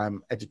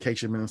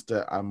education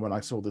minister. When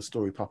I saw the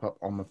story pop up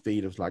on the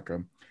feed, of like,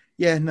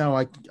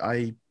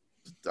 I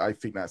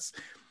think that's,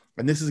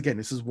 and this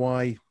is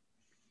why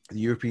the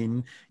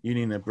European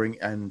Union are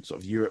and sort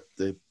of Europe,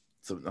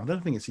 so I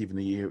don't think it's even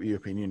the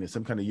European Union,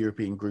 some kind of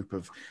European group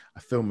of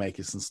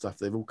filmmakers and stuff.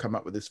 They've all come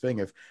up with this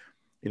thing of,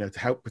 to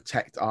help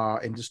protect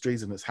our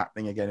industries. And it's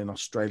happening again in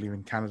Australia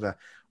and Canada,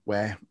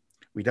 where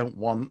we don't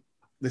want,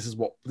 this is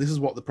what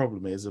the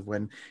problem is of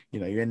when,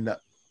 you end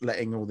up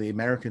letting all the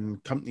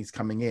American companies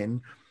coming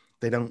in,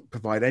 they don't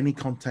provide any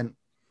content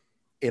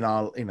in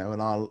our,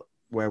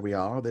 where we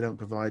are. They don't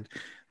provide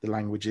the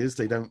languages.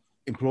 They don't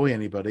employ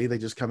anybody. They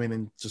just come in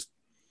and just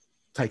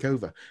take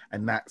over.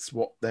 And that's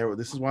what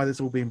this is why this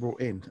is all being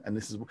brought in. And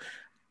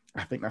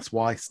I think that's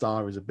why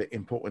Star is a bit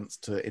important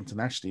to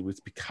internationally, was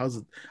because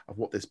of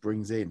what this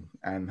brings in.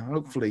 And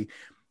hopefully,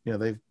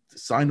 they've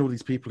signed all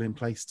these people in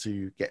place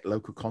to get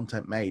local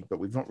content made, but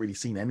we've not really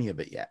seen any of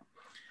it yet.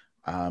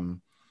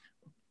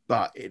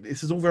 But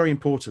this is all very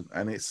important,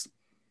 and it's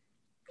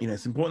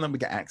important that we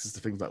get access to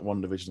things like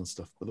WandaVision and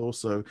stuff, but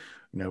also,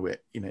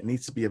 it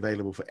needs to be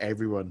available for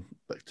everyone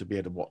to be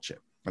able to watch it.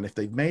 And if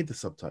they've made the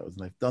subtitles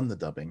and they've done the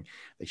dubbing,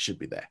 they should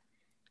be there.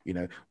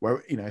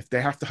 If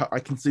they have to, I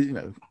can see,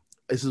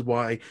 this is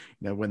why,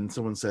 when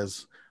someone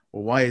says,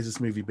 well, why has this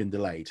movie been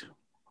delayed?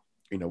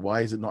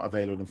 Why is it not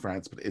available in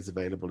France, but it is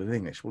available in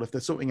English? Well, if they're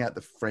sorting out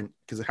the French,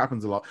 because it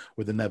happens a lot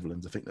with the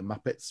Netherlands. I think the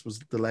Muppets was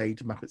delayed,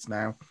 Muppets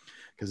Now,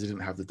 because they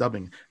didn't have the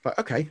dubbing. But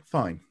okay,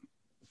 fine.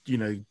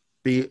 Be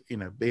it,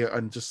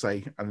 and just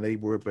say, and they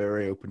were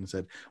very open and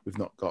said, we've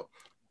not got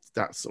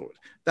that sort.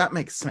 That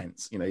makes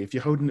sense. If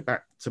you're holding it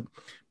back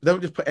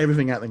don't just put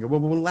everything out there and go, well,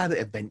 we'll add it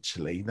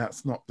eventually.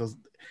 That's not,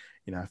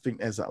 I think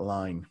there's that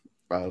line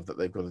that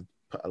they've got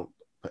to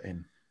put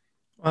in.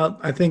 Well,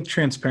 I think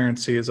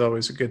transparency is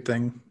always a good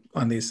thing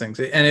on these things,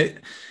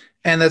 and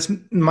that's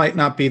might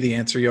not be the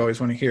answer you always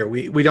want to hear.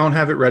 We don't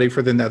have it ready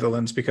for the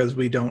Netherlands because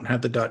we don't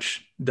have the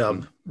Dutch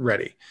dub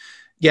ready.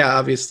 Yeah,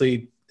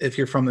 obviously, if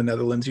you're from the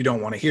Netherlands, you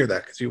don't want to hear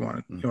that because you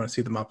want to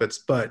see the Muppets.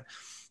 But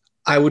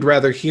I would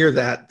rather hear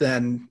that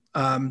than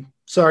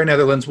sorry,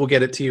 Netherlands, we'll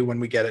get it to you when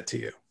we get it to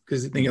you.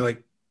 Because then you're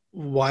like,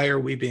 why are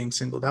we being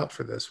singled out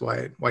for this?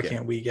 Why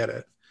can't we get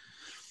it?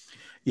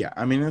 Yeah,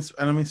 I mean,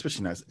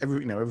 especially now,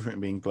 everything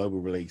being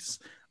global release,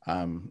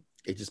 I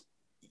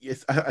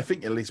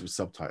think at least with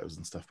subtitles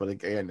and stuff. But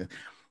again,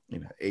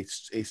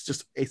 it's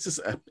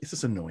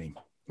just annoying.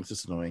 It's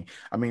just annoying.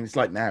 I mean, it's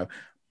like now.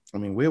 I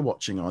mean, we're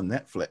watching on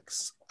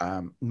Netflix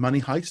Money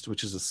Heist,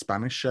 which is a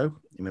Spanish show,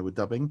 with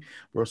dubbing.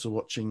 We're also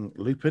watching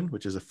Lupin,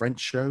 which is a French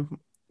show.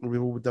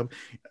 We've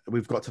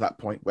got to that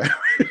point where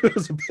it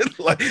was a bit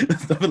like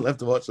there's nothing left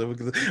to watch, so we're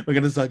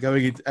going to start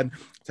going into, and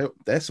so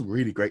there's some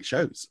really great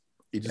shows.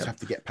 You just have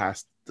to get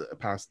past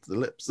the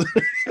lips.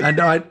 I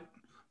know.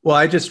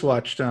 I just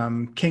watched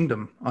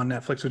Kingdom on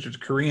Netflix, which is a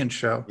Korean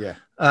show. Yeah,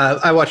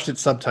 I watched it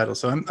subtitled,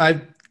 so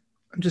I'm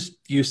just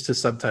used to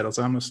subtitles.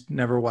 I almost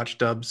never watch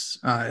dubs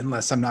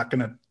unless I'm not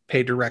going to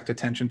pay direct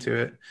attention to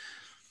it.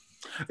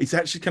 It's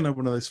actually kind of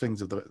one of those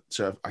things of the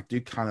show. I do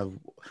kind of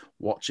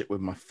watch it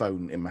with my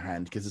phone in my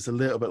hand because it's a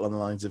little bit along the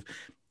lines of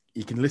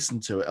you can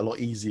listen to it a lot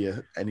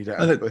easier, and you don't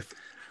have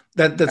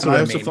that's what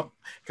I mean.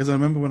 Because I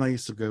remember when I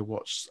used to go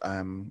watch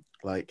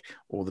like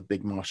all the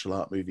big martial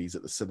art movies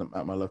at the cinema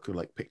at my local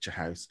like picture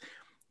house,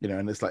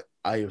 and it's like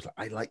I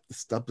like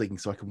the dubbing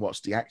so I can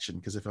watch the action,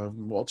 because if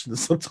I'm watching the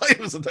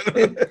subtitles, I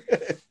don't know.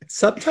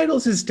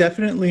 Subtitles is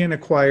definitely an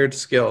acquired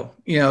skill.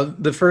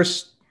 The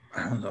first,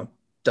 I don't know,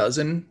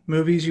 dozen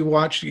movies you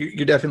watch,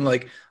 you're definitely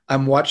like,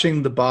 I'm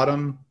watching the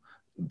bottom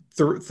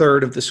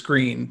third of the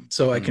screen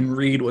so I can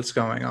read what's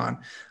going on.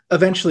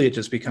 Eventually it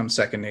just becomes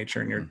second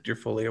nature and you're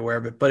fully aware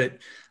of it. But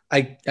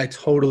I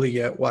totally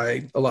get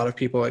why a lot of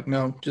people are like,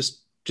 no,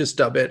 just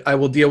dub it. I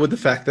will deal with the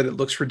fact that it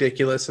looks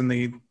ridiculous and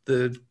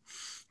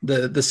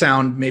the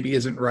sound maybe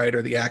isn't right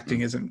or the acting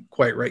isn't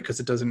quite right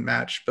because it doesn't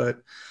match. But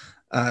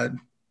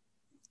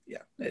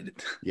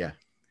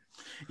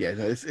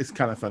it's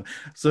kind of fun.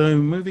 So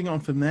moving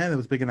on from there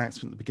was a big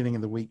announcement at the beginning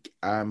of the week.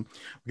 We're going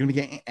to be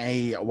getting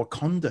a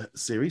Wakanda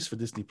series for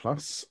Disney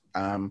Plus,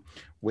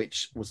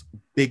 which was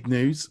big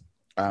news.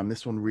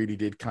 This one really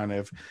did kind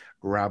of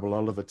grab a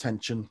lot of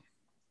attention.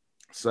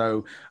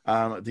 So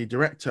the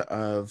director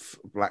of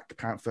Black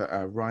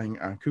Panther, Ryan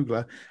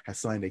Coogler, has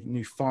signed a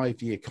new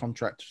 5-year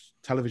contract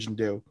television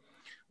deal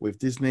with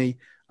Disney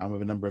and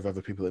with a number of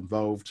other people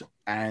involved,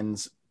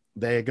 and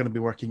they're going to be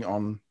working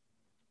on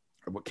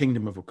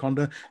Kingdom of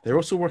Wakanda. They're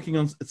also working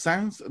on, it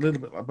sounds a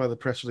little bit like by the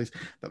press release,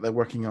 that they're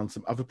working on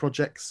some other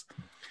projects.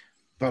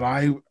 But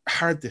I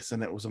heard this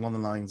and it was along the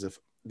lines of,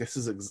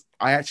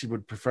 I actually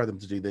would prefer them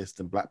to do this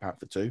than Black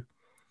Panther 2.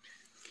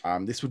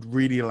 This would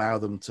really allow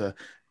them to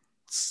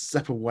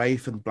step away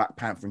from Black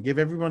Panther and give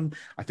everyone,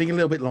 I think, a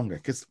little bit longer,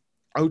 because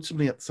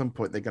ultimately at some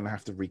point they're going to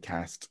have to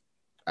recast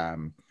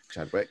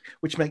Chadwick,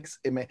 which makes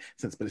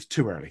sense, but it's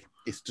too early.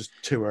 It's just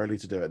too early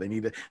to do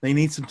it. They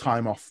need some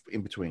time off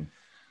in between.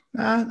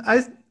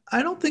 I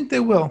don't think they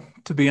will,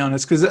 to be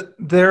honest, because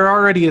there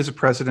already is a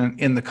precedent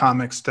in the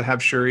comics to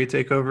have Shuri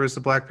take over as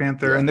the Black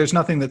Panther, and there's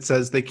nothing that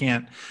says they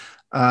can't,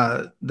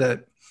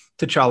 that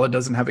T'Challa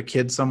doesn't have a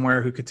kid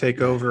somewhere who could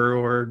take over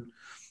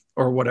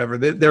or whatever.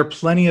 There are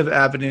plenty of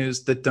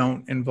avenues that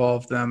don't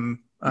involve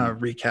them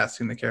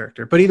recasting the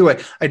character. But either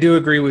way, I do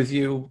agree with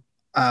you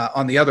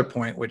on the other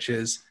point, which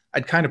is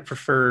I'd kind of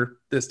prefer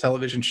this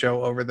television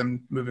show over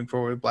them moving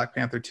forward with Black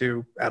Panther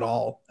 2 at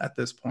all at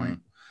this point.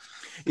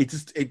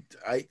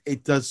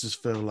 It does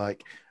just feel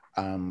like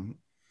I mean,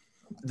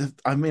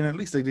 at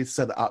least they did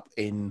set it up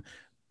in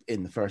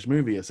the first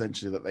movie,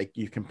 essentially, that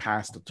you can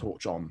pass the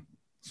torch on.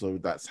 So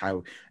that's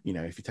how,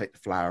 if you take the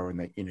flower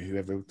and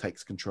whoever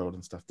takes control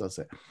and stuff does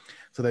it.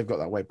 So they've got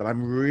that way. But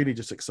I'm really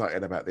just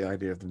excited about the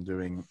idea of them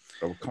doing,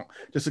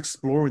 just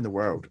exploring the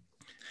world.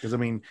 Because, I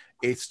mean,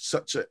 it's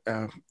such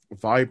a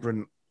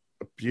vibrant,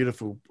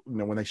 beautiful,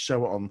 when they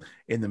show it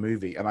in the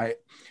movie. And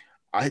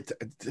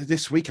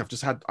this week I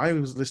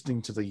was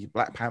listening to the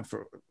Black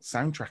Panther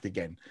soundtrack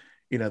again,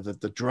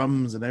 the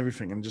drums and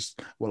everything. And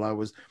just while I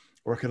was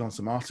working on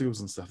some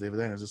articles and stuff the other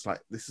day, I was just like,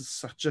 this is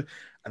such an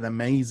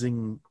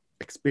amazing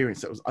experience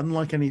that was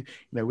unlike any,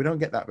 we don't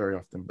get that very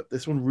often, but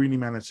this one really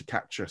managed to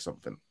capture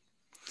something.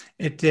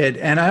 It did.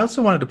 And I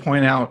also wanted to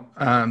point out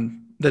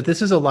that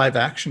this is a live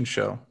action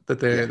show that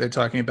they're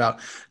talking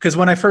about. Because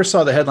when I first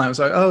saw the headline, I was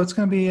like, oh, it's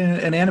going to be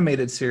an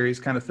animated series,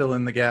 kind of fill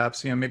in the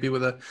gaps, maybe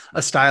with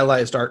a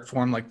stylized art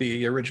form like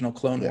the original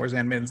Clone Wars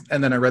animated.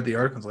 And then I read the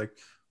article, I was like,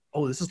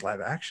 oh, this is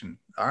live action.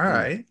 All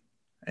right.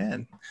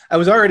 And I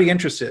was already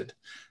interested.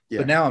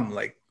 But now I'm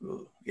like,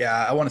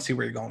 I want to see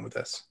where you're going with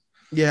this.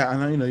 Yeah,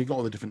 and you got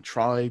all the different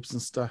tribes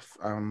and stuff.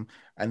 And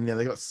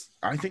they got,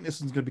 I think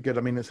this one's going to be good.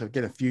 I mean, it's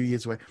again a few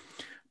years away.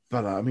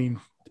 But I mean,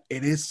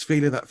 it is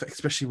feeling that,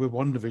 especially with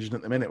WandaVision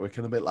at the minute, we're kind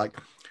of a bit like,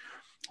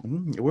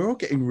 we're all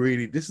getting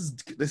really, this is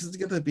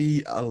going to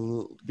be a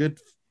good,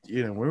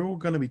 we're all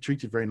going to be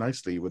treated very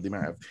nicely with the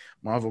amount of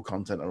Marvel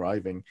content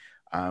arriving,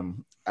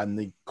 and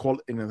the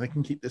quality, they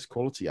can keep this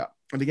quality up.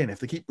 And again, if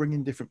they keep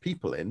bringing different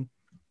people in,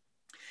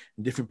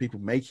 and different people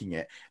making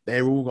it,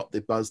 they're all got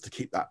the buzz to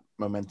keep that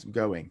momentum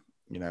going,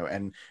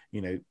 and,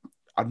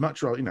 I'd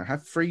much rather,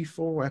 have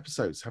 3-4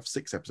 episodes, have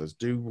 6 episodes,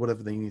 do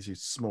whatever they need to.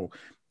 Small.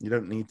 You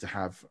don't need to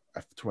have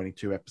a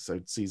 22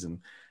 episode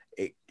season.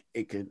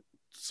 It could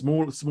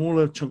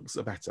smaller chunks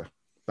are better.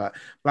 But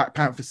Black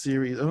Panther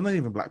series, or not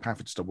even Black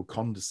Panther, just a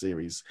Wakanda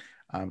series.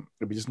 It'd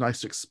be just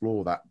nice to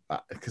explore that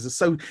because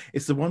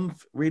it's the one,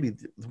 really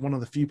one of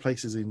the few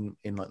places in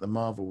like the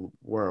Marvel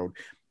world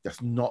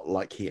that's not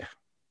like here.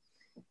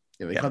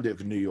 They Yeah. can't do it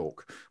for New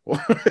York.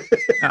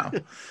 No.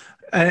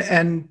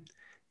 And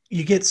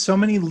you get so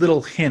many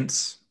little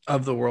hints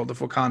of the world of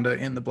Wakanda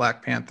in the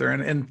Black Panther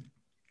and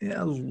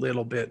a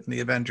little bit in the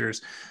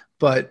Avengers,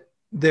 but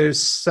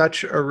there's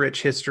such a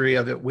rich history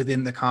of it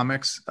within the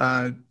comics,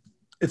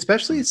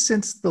 especially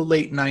since the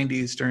late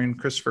 90s during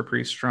Christopher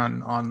Priest's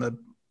run on the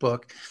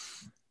book.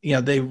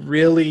 They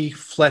really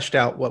fleshed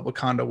out what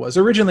Wakanda was.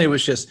 Originally, it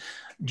was just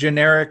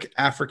generic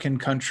African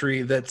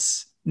country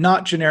that's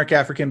not generic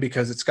African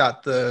because it's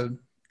got the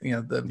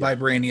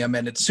vibranium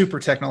and it's super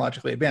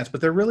technologically advanced, but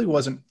there really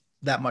wasn't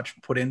that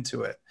much put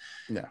into it.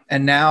 Yeah.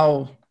 And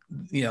now,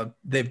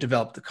 they've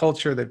developed the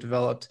culture, they've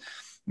developed,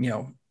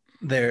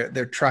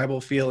 their tribal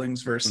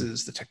feelings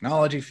versus the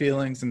technology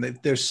feelings. And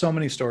there's so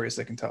many stories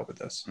they can tell with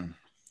this.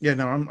 Yeah,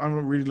 no,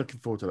 I'm really looking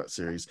forward to that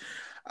series.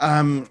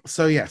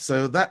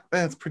 So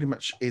that's pretty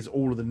much is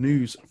all of the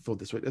news for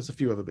this week. There's a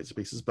few other bits and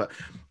pieces, but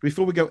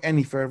before we go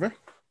any further,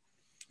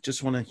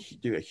 just want to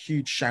do a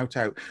huge shout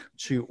out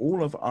to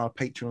all of our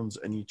patrons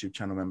and YouTube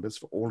channel members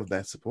for all of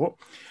their support.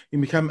 You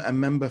can become a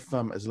member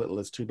from as little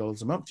as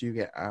 $2 a month. You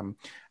get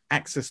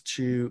access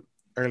to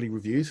early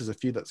reviews. There's a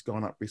few that's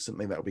gone up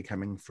recently that will be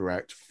coming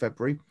throughout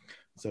February.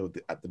 So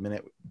at the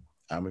minute,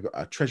 we've got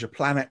a Treasure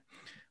Planet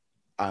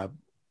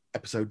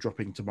episode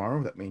dropping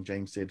tomorrow that me and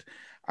James did.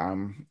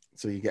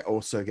 So you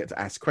also get to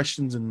ask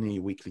questions in the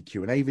weekly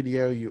Q&A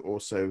video. You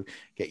also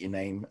get your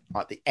name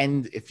at the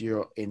end if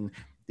you're in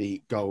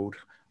the gold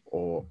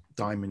or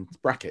diamond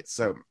brackets.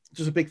 So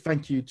just a big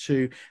thank you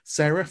to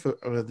Sarah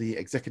for the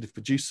executive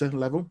producer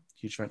level.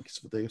 Huge thanks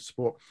for the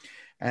support.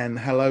 And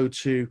hello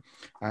to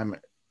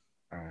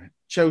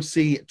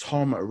Chelsea,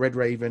 Tom, Red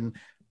Raven,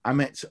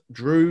 Amit,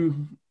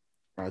 Drew,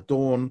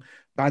 Dawn,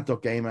 Bad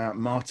Dog Gamer,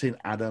 Martin,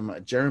 Adam,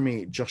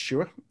 Jeremy,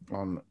 Joshua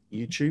on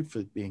YouTube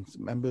for being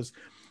members.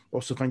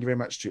 Also, thank you very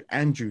much to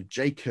Andrew,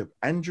 Jacob,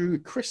 Andrew,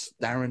 Chris,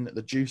 Darren,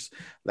 The Juice,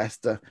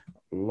 Lester,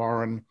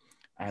 Lauren,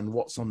 and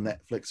What's on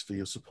Netflix for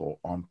your support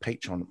on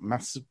Patreon.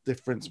 Massive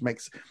difference,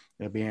 makes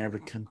being able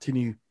to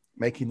continue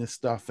making this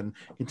stuff and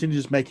continue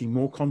just making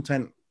more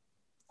content.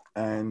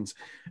 And,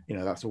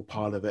 that's all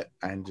part of it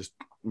and just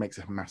makes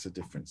a massive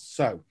difference.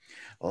 So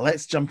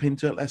let's jump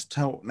into it. Let's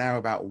talk now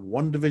about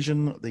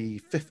WandaVision, the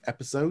 5th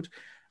episode.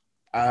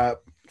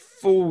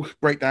 Full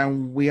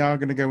breakdown. We are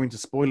going to go into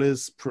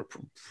spoilers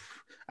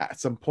at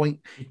some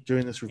point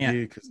during this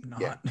review because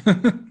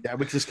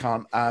we just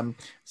can't.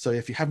 So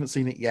if you haven't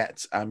seen it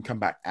yet, come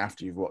back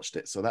after you've watched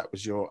it. So that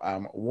was your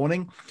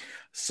warning.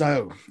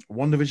 So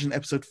WandaVision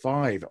episode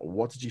 5.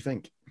 What did you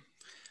think?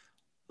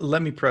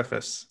 Let me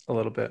preface a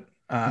little bit.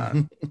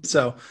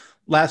 So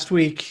last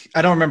week,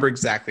 I don't remember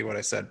exactly what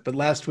I said, but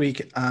last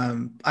week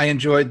I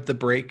enjoyed the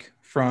break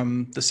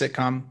from the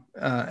sitcom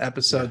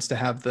episodes to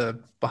have the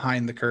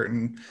behind the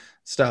curtain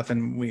stuff,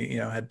 and we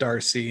had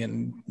Darcy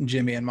and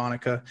Jimmy and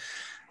Monica.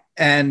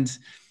 And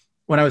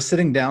when I was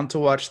sitting down to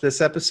watch this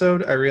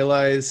episode, I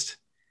realized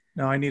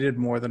no, I needed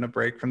more than a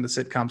break from the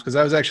sitcoms, because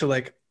I was actually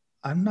like,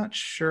 I'm not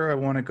sure I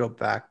want to go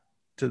back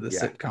to the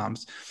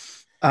sitcoms.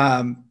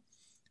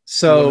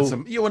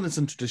 So you wanted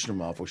some traditional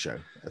Marvel show.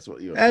 That's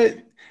what you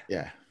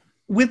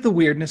with the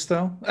weirdness,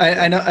 though.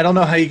 I don't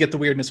know how you get the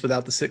weirdness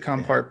without the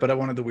sitcom part, but I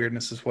wanted the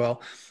weirdness as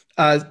well.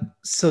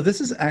 So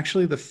this is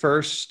actually the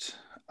first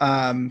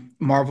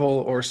Marvel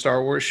or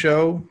Star Wars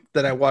show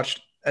that I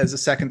watched as a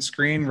second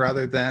screen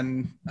rather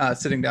than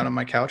sitting down on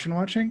my couch and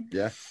watching.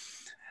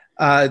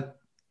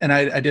 And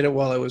I did it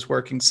while I was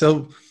working.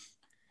 So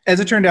as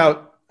it turned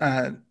out,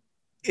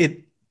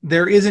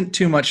 there isn't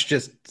too much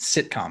just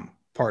sitcom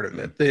part of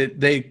it.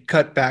 They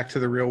cut back to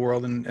the real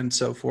world and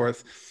so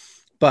forth.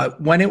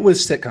 But when it was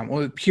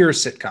sitcom, pure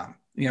sitcom,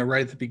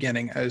 right at the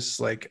beginning, I was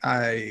like,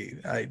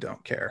 I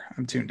don't care.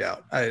 I'm tuned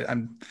out.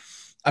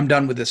 I'm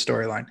done with this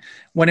storyline.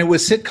 When it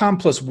was sitcom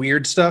plus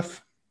weird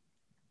stuff,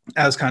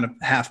 I was kind of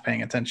half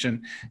paying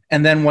attention.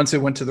 And then once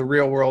it went to the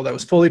real world, I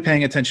was fully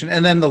paying attention.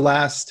 And then the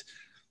last,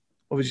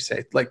 what would you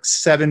say, like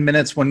 7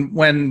 minutes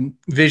when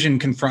Vision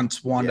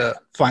confronts Wanda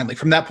finally,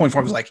 from that point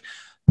forward, I was like,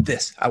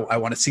 I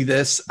want to see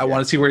this. I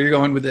want to see where you're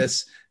going with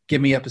this.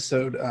 Give me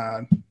episode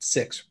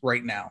 6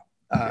 right now.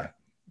 I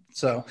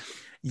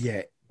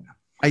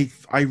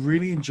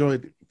really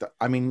enjoyed that.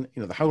 I mean,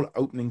 the whole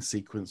opening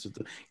sequence of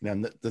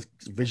the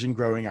Vision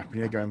growing up,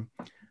 going,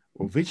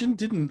 well,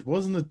 Vision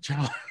wasn't a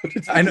child.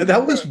 I know,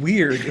 that was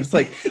weird. It was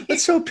like,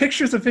 let's show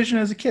pictures of Vision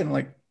as a kid. I'm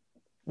like,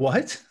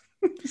 what?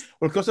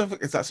 Well, of course,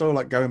 it's that sort of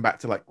like going back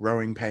to like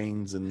Growing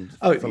Pains and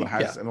Fuller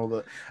House and all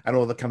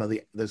the kind of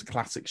those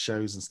classic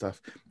shows and stuff,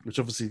 which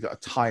obviously got a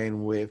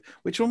tie-in with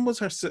which one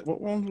was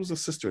what one was her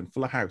sister in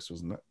Fuller House,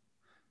 wasn't it?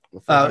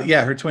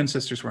 Her twin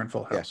sisters were in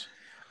Full House.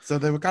 Yeah. So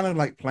they were kind of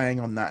like playing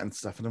on that and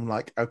stuff, and I'm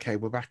like, okay,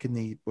 we're back in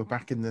the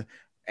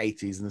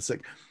 80s and the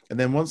 60s, and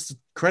then once the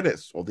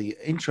credits or the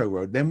intro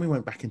rolled, then we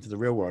went back into the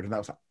real world, and that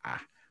was like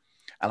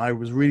and I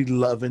was really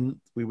loving.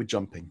 We were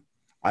jumping.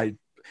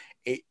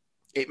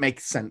 It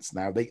makes sense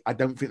now. I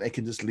don't think they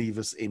can just leave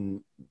us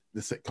in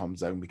the sitcom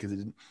zone because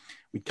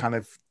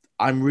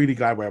I'm really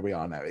glad where we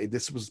are now.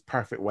 This was a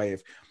perfect way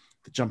of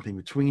the jumping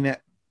between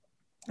it.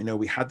 You know,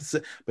 we had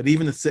but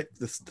even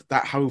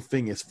that whole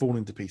thing is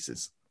falling to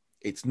pieces.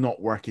 It's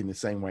not working the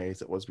same way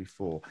as it was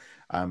before.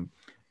 You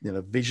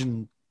know,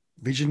 Vision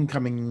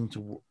coming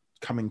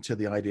to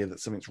the idea that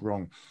something's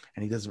wrong,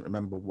 and he doesn't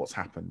remember what's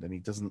happened, and he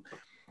doesn't.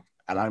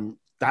 And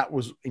that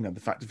was, you know, the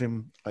fact of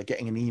him like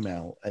getting an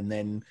email and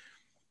then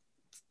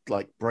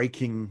like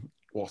breaking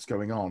what's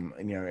going on,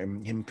 and you know,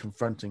 and him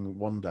confronting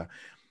Wanda.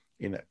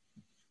 You know,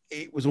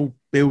 it was all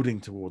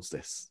building towards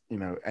this, you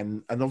know,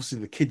 and obviously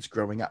the kids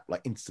growing up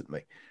like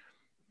instantly,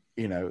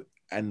 you know,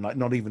 and like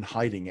not even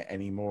hiding it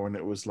anymore. And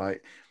it was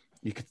like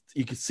you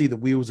could see the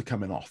wheels are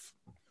coming off,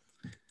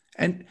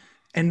 and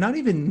not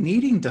even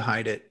needing to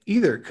hide it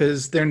either,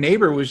 because their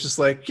neighbor was just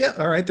like, yeah,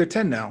 all right, they're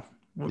 10 now.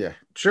 Well, yeah,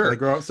 sure. They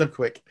grow up so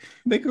quick.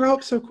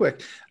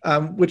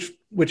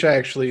 Which I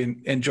actually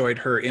enjoyed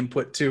her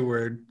input too,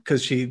 where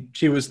because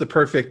she was the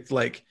perfect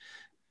like,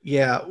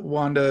 yeah,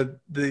 Wanda,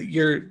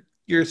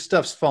 your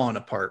stuff's falling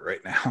apart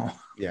right now.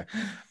 Yeah.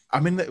 I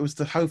mean, it was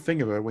the whole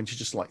thing of her when she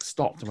just like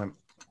stopped and went,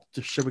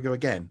 should we go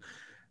again?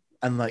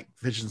 And like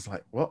Vision's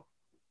like, what?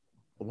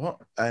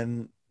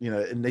 And you know,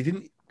 and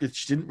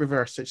she didn't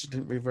reverse it. She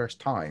didn't reverse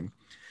time.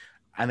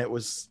 And it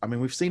was, I mean,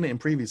 we've seen it in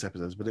previous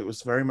episodes, but it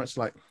was very much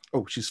like,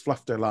 oh, she's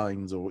fluffed her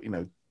lines, or, you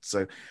know,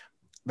 so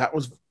that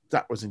was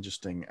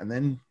interesting. And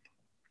then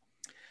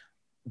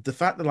the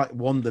fact that like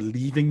Wanda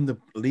leaving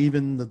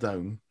the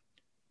dome,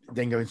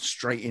 then going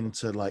straight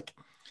into like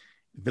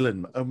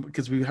villain,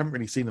 because we haven't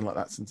really seen her like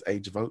that since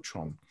Age of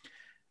Ultron.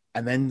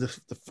 And then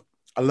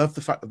I love the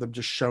fact that them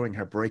just showing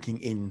her breaking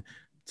in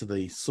to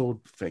the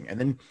sword thing, and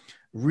then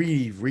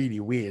really,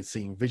 really weird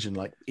seeing Vision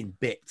like in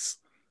bits.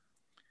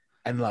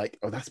 And like,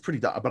 oh, that's pretty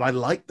dark. But I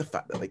like the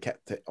fact that they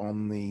kept it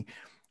on the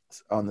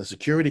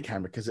security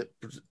camera, because it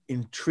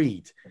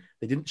intrigued.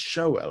 They didn't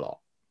show it a lot.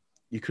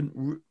 You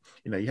couldn't,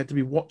 you know, you had to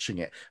be watching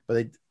it.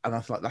 And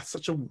I thought that's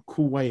such a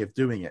cool way of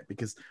doing it,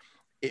 because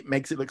it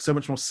makes it look so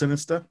much more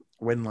sinister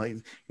when, like,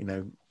 you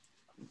know,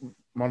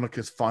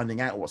 Monica's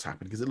finding out what's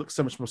happened, because it looks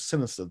so much more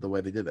sinister the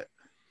way they did it.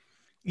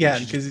 Yeah,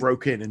 she just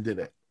broke in and did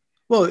it.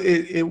 Well,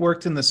 it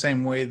worked in the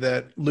same way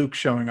that Luke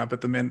showing up at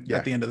the end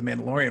of The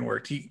Mandalorian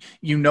worked.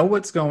 You know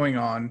what's going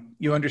on.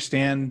 You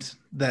understand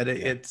that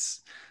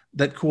it's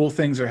that cool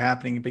things are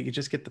happening, but you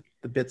just get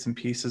the bits and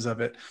pieces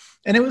of it.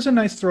 And it was a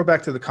nice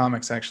throwback to the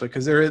comics, actually,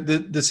 because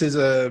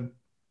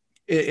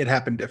it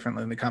happened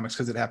differently in the comics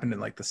because it happened in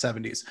like the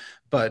 70s,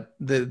 but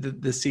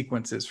the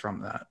sequence is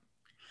from that.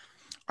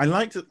 I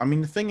liked it. I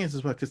mean, the thing is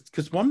as well,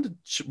 because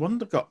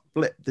Wanda got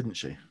blipped, didn't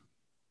she?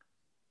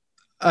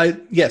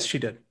 Yes, she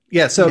did.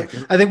 Yeah, so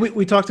I think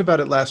we talked about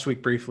it last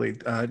week briefly.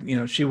 You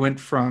know, she went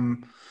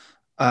from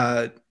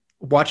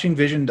watching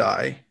Vision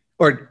die,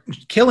 or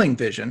killing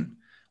Vision,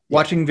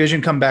 watching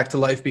Vision come back to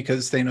life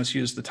because Thanos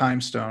used the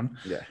Time Stone.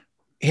 Yeah.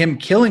 Him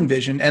killing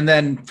Vision, and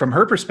then from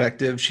her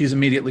perspective, she's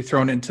immediately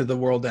thrown into the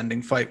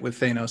world-ending fight with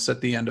Thanos at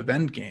the end of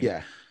Endgame.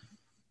 Yeah.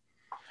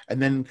 And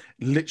then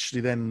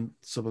literally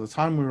so by the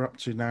time we're up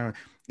to now,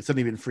 it's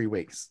only been 3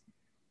 weeks.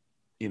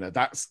 You know,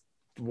 that's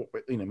what,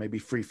 you know, maybe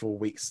 3-4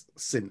 weeks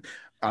since.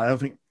 I don't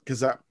think, because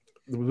that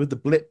with the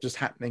blip just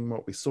happening,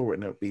 what we saw it,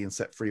 and it being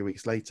set 3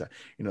 weeks later,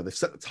 you know, they've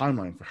set the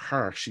timeline for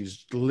her.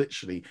 She's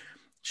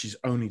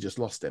only just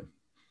lost him.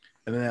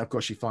 And then, of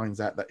course, she finds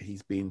out that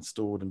he's being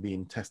stored and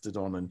being tested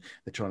on, and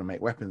they're trying to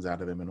make weapons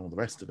out of him and all the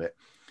rest of it.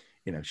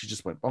 You know, she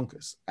just went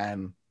bonkers.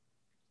 And,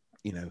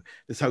 you know,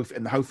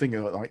 the whole thing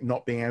of like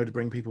not being able to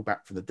bring people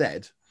back from the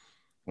dead,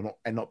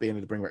 and not being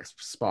able to bring back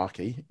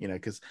Sparky, you know,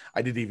 because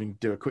I did even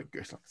do a quick,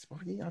 it's like,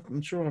 Sparky,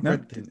 I'm sure I've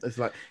read it. It's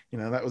like, you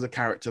know, that was a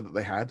character that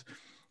they had.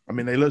 I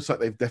mean, it looks like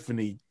they've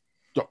definitely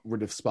got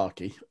rid of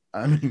Sparky.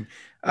 I mean,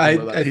 I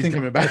he's think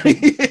coming back. I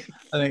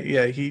think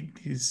yeah,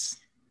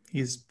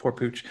 he's poor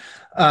pooch.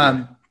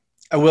 I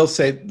will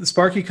say the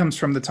Sparky comes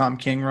from the Tom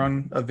King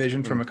run of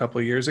Vision from a couple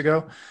of years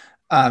ago.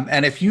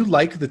 And if you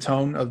like the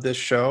tone of this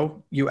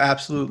show, you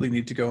absolutely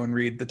need to go and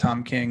read the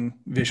Tom King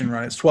Vision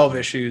run. It's 12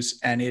 issues,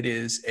 and it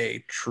is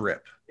a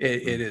trip.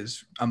 It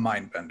is a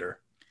mind bender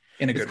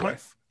in a good way.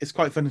 It's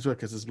quite funny as well,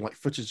 because there's like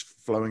footage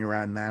flowing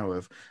around now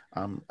of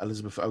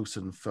Elizabeth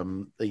Olsen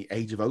from the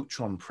Age of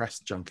Ultron press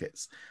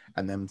junkets,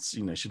 and then,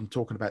 you know, she's been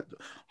talking about,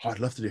 I'd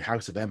love to do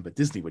House of M, but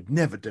Disney would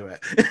never do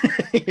it.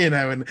 You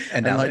know,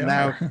 and like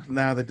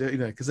now they do, you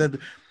know, because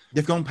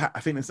they've gone past. I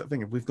think that's the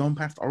thing. We've gone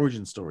past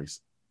origin stories.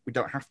 We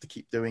don't have to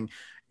keep doing,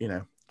 you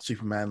know,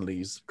 Superman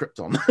leaves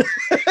Krypton,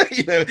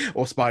 you know,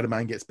 or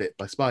Spider-Man gets bit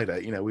by Spider.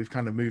 You know, we've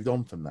kind of moved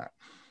on from that.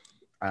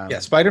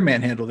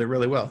 Spider-Man handled it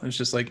really well. It's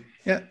just like,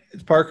 yeah,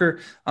 it's Parker.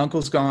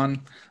 Uncle's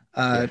gone.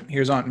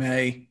 Here's Aunt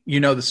May.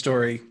 You know the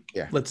story.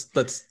 Yeah. Let's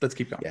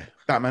keep going. Yeah.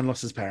 Batman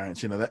lost his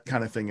parents. You know, that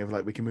kind of thing of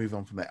like, we can move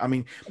on from that. I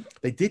mean,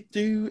 they did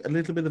do a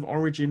little bit of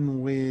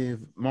origin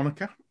with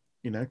Monica.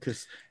 You know,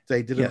 because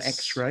they did an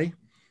X-ray,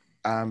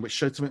 which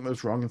showed something that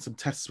was wrong, and some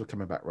tests were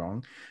coming back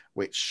wrong,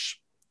 which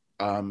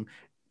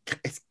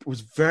it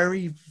was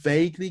very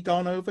vaguely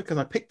gone over, because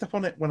I picked up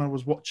on it when I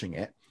was watching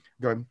it,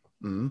 going,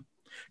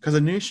 because I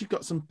knew she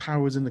got some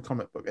powers in the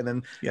comic book, and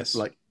then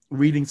like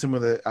reading some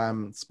of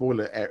the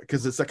spoiler,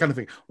 because it's that kind of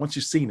thing. Once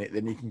you've seen it,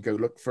 then you can go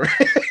look for it.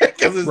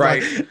 Because it's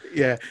Right. like,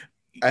 yeah.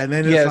 And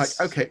then it's Yes.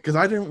 like, okay, because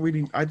I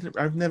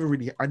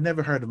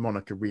never heard of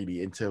Monica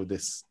really until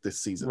this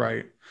season.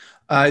 Right.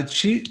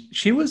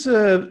 She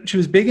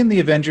was big in the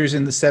Avengers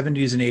in the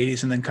 70s and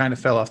 80s, and then kind of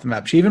fell off the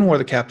map. She even wore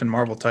the Captain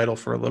Marvel title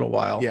for a little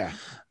while. Yeah.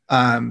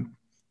 And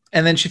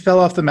then she fell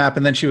off the map,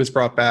 and then she was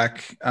brought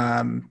back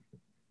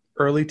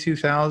early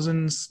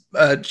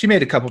 2000s. She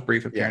made a couple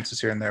brief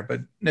appearances here and there,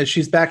 but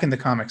she's back in the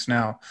comics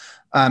now,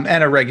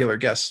 and a regular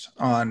guest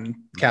on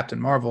Captain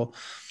Marvel.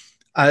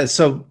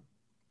 So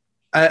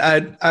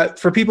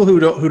for people who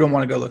don't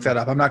want to go look that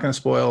up, I'm not going to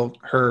spoil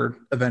her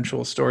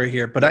eventual story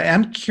here, but I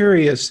am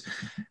curious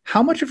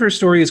how much of her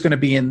story is going to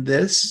be in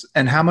this,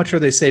 and how much are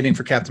they saving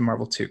for Captain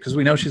Marvel 2? Because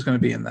we know she's going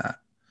to be in that.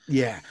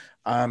 Yeah,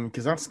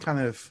 because that's kind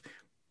of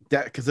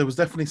that. Because there was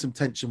definitely some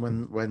tension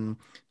when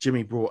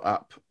Jimmy brought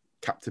up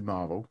Captain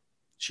Marvel.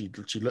 She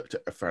looked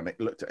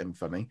at him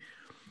funny.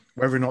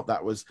 Whether or not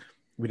that was,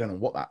 we don't know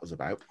what that was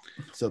about.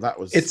 So that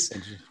was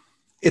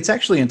it's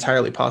actually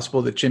entirely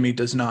possible that Jimmy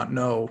does not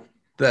know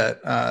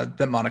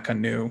that Monica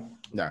knew.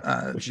 No,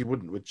 which she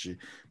wouldn't, would she?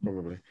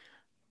 Probably.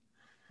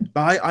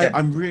 But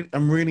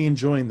I'm really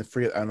enjoying the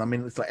three, and I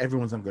mean, it's like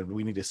everyone's going,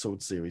 we need a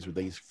sword series with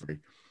these three,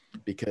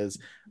 because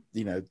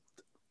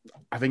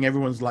I think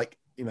everyone's like,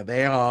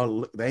 they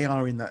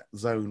are in that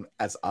zone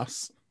as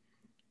us.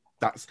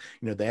 That's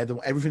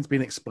everything's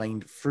been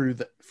explained through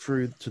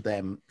to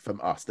them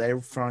from us. They're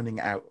finding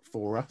out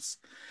for us,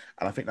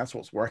 and I think that's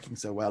what's working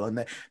so well.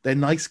 And they're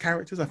nice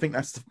characters. I think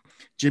that's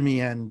Jimmy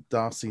and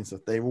Darcy and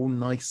stuff. They're all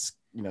nice.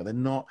 They're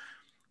not.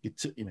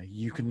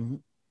 You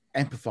can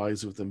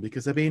empathize with them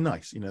because they're being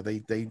nice.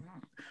 They. And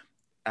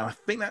I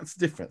think that's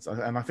the difference.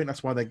 And I think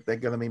that's why they're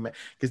going to be,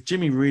 because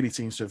Jimmy really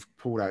seems to have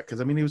pulled out.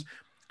 Because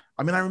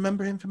I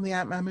remember him from the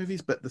Ant-Man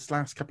movies, but this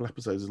last couple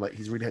episodes is like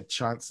he's really had a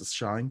chance to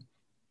shine.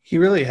 He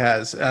really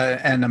has,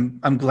 and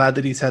I'm glad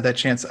that he's had that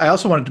chance. I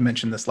also wanted to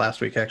mention this last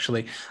week,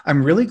 actually.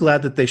 I'm really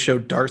glad that they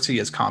showed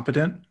Darcy as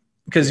competent,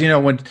 because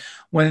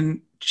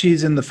when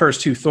she's in the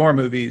first two Thor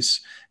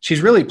movies, she's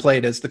really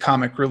played as the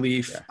comic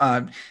relief.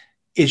 Yeah.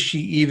 Is she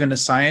even a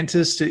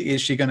scientist? Is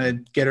she going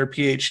to get her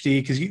PhD?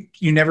 Because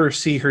you never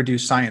see her do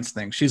science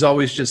things. She's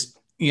always just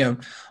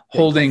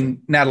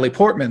holding Natalie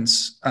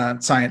Portman's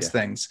science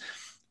things.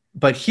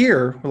 But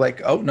here, we're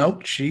like, oh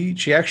no,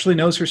 she actually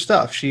knows her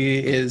stuff. She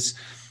is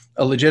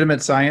a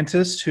legitimate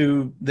scientist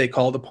who they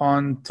called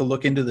upon to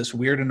look into this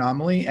weird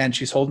anomaly, and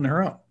she's holding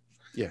her own.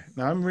 Yeah,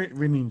 no, I'm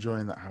really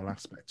enjoying that whole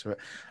aspect to it.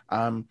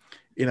 And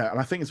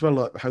I think as well,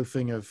 like the whole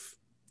thing of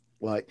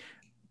like,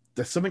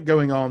 there's something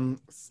going on,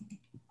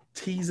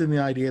 teasing the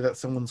idea that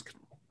someone's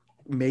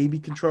maybe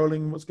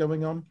controlling what's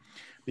going on,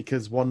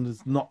 because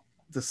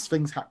there's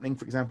things happening.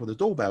 For example, the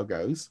doorbell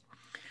goes,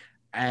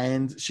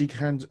 and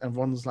and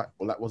Wanda's like,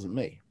 well, that wasn't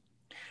me.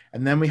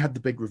 And then we had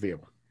the big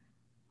reveal.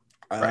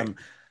 Right.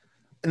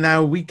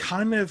 Now, we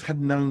kind of had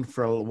known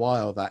for a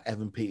while that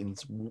Evan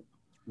Peters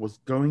was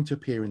going to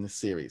appear in the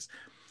series.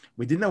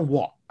 We didn't know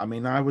what. I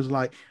mean, I was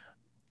like,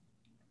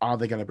 are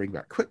they going to bring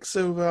back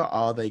Quicksilver?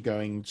 Are they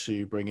going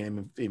to bring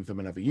him in from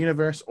another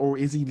universe? Or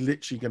is he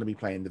literally going to be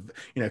playing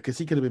because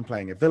he could have been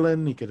playing a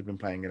villain. He could have been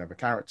playing another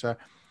character.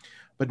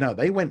 But no,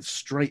 they went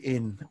straight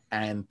in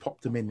and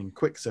popped him in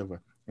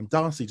Quicksilver. And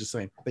Darcy just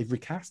saying, they've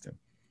recast him.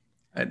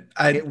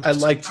 I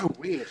liked so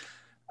weird.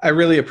 I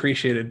really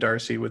appreciated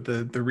Darcy with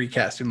the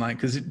recasting line,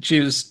 because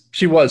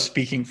she was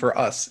speaking for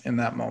us in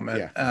that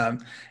moment. Yeah.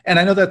 And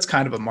I know that's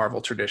kind of a Marvel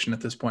tradition at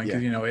this point,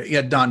 because Yeah. you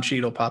had Don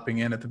Cheadle popping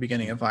in at the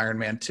beginning of Iron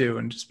Man 2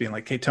 and just being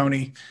like, "Hey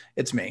Tony,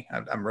 it's me.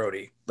 I'm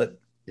Rhodey.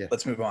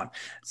 Let's move on."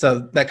 So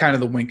that kind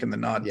of the wink and the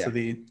nod to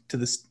the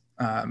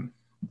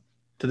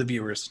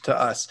viewers, to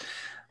us.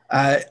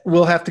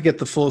 We'll have to get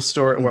the full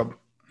story. Well,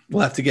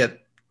 we'll have to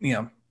get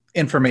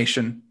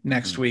information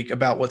next week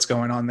about what's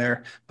going on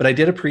there, but I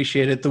did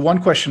appreciate it. The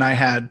one question I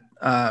had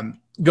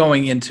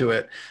going into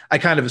it, I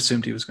kind of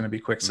assumed he was going to be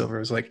Quicksilver. It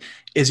was like,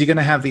 is he going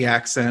to have the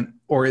accent,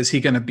 or is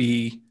he going to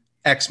be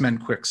X-Men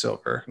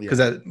Quicksilver? Because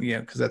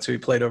that's who he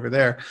played over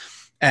there,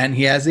 and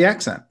he has the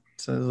accent.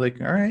 So I was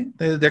like, all right,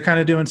 they're kind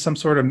of doing some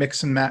sort of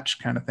mix and match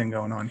kind of thing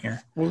going on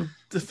here. Well,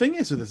 the thing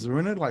is with this, we're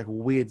in a like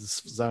weird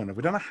zone.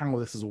 We don't know how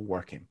this is all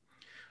working.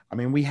 I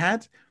mean, we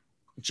had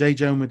J.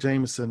 Jonah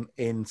Jameson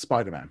in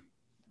Spider-Man.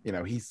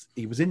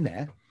 He was in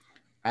there,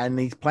 and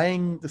he's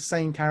playing the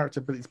same character,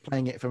 but he's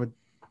playing it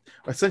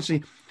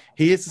essentially,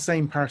 he is the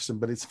same person,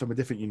 but it's from a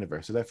different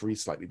universe, so therefore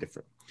he's slightly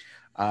different.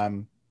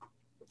 And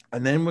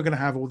then we're going to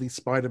have all these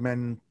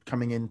Spider-Men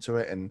coming into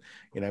it, and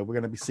we're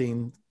going to be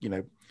seeing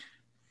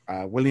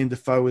William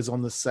Dafoe is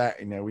on the set.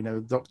 We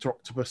know Dr.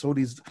 Octopus, all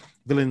these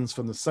villains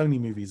from the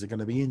Sony movies are going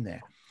to be in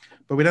there,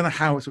 but we don't know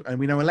how and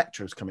we know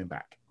Electro's coming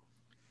back,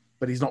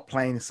 but he's not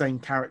playing the same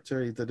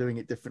character. They're doing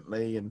it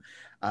differently, and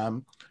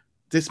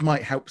this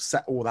might help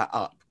set all that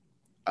up.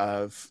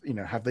 Have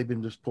they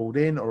been just pulled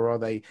in, or are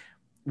they?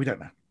 We don't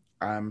know.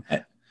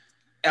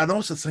 And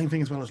also the same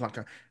thing as well as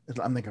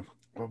I'm thinking,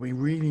 well, we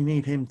really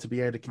need him to be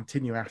able to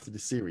continue after the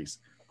series.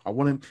 I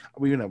want him.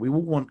 We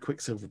all want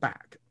Quicksilver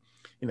back,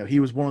 You know, he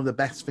was one of the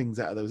best things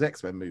out of those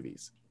X-Men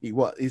movies.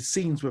 His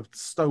scenes were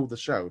stole the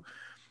show.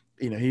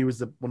 You know, he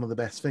was one of the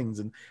best things,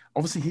 and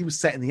obviously he was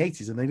set in the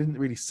 80s, and they didn't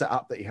really set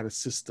up that he had a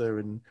sister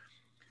and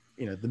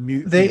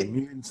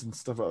mutants and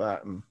stuff like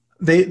that. And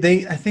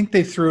they I think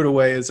they threw it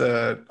away as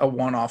a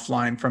one-off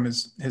line from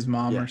his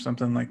mom or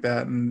something like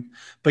that.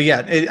 But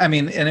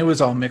it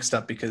was all mixed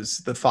up because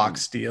the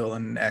Fox deal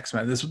and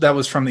X-Men, that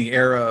was from the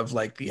era of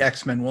like the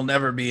X-Men will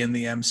never be in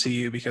the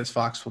MCU because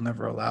Fox will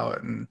never allow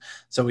it. And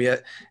so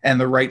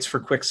and the rights for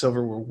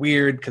Quicksilver were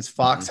weird because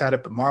Fox had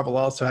it, but Marvel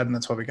also had it, and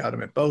that's why we got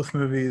him at both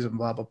movies and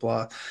blah, blah,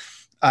 blah.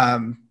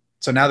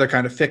 So now they're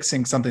kind of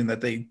fixing something that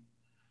they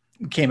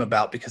came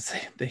about because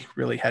they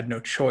really had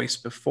no choice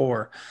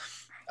before.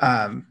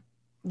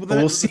 But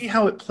we'll see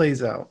how it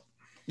plays out.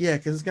 Yeah,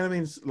 because it's going to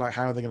be like,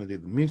 how are they going to do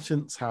the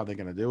mutants? How are they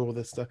going to do all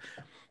this stuff?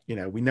 You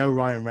know, we know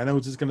Ryan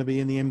Reynolds is going to be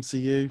in the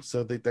MCU,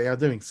 so they are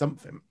doing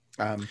something.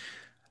 I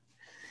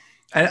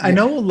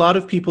know a lot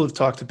of people have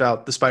talked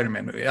about the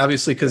Spider-Man movie,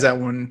 obviously, because that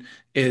one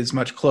is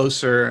much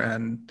closer,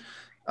 and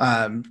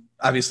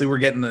obviously we're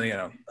getting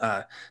the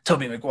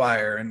Tobey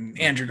Maguire and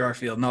Andrew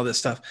Garfield and all this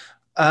stuff.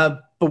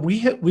 But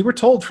we were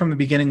told from the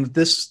beginning that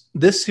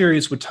this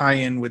series would tie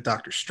in with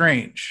Doctor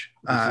Strange.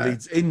 Which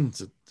leads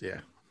into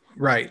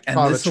right, and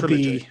it'll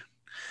be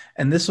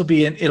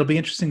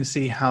interesting to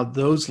see how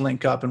those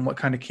link up and what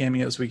kind of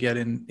cameos we get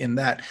in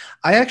that.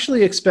 I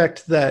actually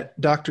expect that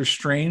Doctor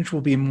Strange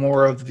will be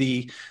more of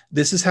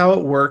this is how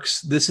it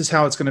works, this is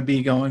how it's going to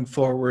be going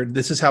forward,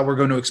 this is how we're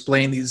going to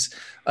explain these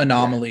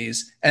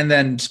anomalies, and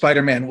then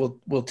Spider-Man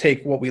will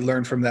take what we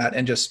learned from that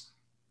and just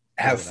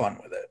have fun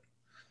with it.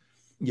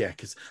 Yeah,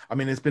 because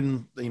it's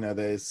been,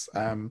 there's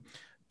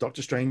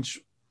Doctor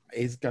Strange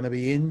is going to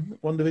be in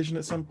WandaVision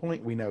at some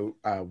point. We know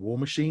War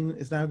Machine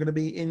is now going to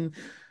be in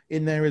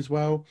there as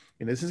well.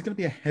 This is going to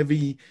be a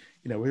heavy,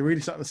 we're really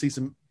starting to see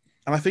some,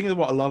 and I think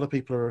what a lot of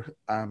people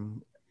are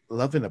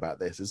loving about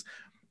this is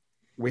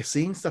we're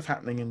seeing stuff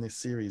happening in this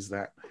series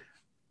that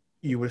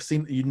you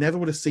never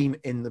would have seen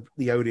in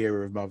the old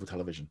era of Marvel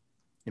television.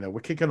 We're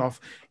kicking off,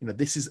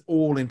 this is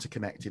all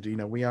interconnected.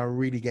 We are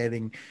really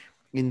getting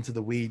into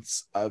the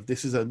weeds of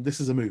this is a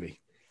movie.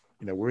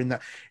 We're in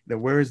that,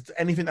 whereas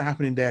anything that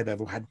happened in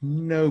Daredevil had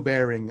no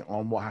bearing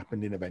on what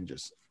happened in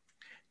Avengers.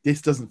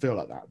 This doesn't feel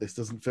like that. This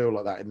doesn't feel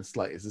like that in the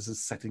slightest. This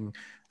is setting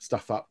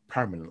stuff up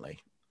permanently.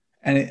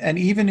 And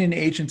even in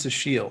Agents of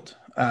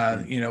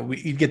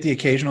S.H.I.E.L.D., you get the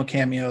occasional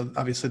cameo.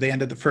 Obviously, they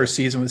ended the first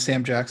season with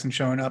Sam Jackson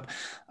showing up.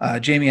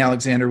 Jamie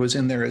Alexander was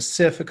in there as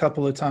Sif a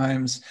couple of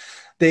times.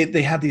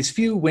 They had these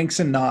few winks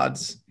and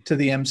nods to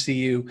the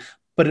MCU,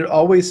 but it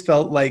always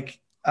felt like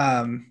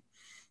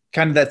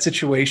kind of that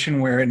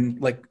situation where in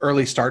like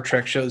early Star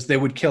Trek shows, they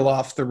would kill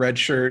off the red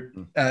shirt.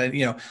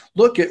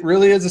 Look, it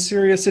really is a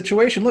serious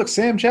situation. Look,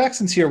 Sam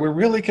Jackson's here. We're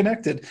really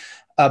connected.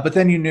 But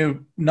then you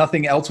knew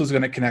nothing else was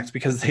going to connect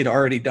because they'd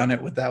already done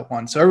it with that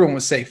one. So everyone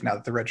was safe now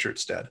that the red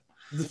shirt's dead.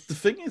 The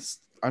thing is,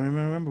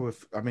 I've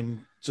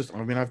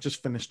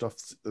just finished off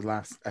the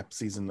last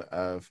season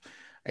of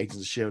Agents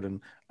of S.H.I.E.L.D.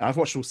 and I've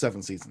watched all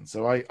 7 seasons.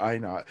 So I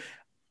know it.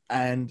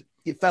 And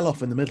it fell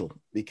off in the middle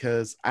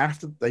because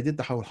after they did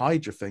the whole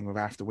Hydra thing with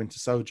after Winter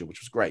Soldier, which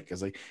was great because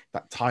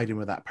that tied in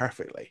with that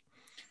perfectly.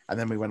 And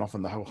then we went off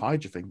on the whole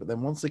Hydra thing. But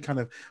then once they kind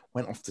of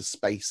went off to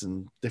space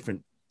and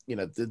different,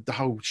 the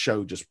whole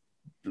show just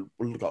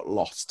got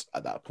lost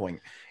at that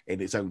point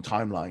in its own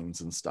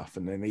timelines and stuff.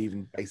 And then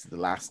even basically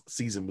the last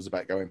season was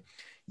about going,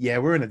 yeah,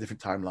 we're in a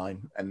different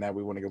timeline. And now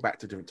we want to go back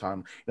to a different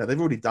time. They've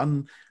already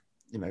done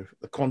the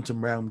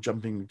quantum realm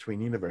jumping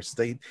between universes.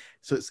 It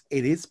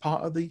is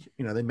part of the,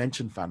 they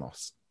mentioned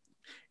Thanos.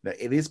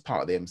 It is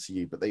part of the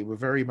MCU, but they were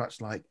very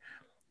much like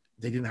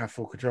they didn't have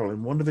full control.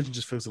 And WandaVision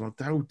just feels on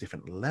a whole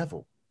different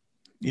level.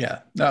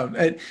 Yeah, no,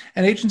 and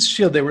Agents of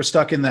S.H.I.E.L.D., they were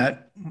stuck in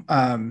that.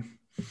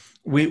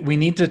 We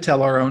need to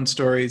tell our own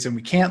stories, and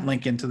we can't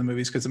link into the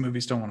movies because the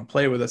movies don't want to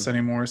play with us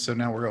anymore. So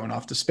now we're going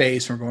off to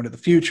space, and we're going to the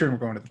future, and we're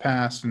going to the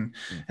past, and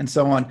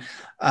so on.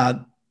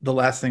 The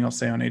last thing I'll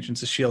say on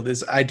Agents of S.H.I.E.L.D.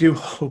 is I do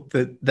hope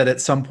that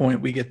at some point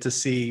we get to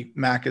see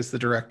Mac as the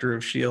director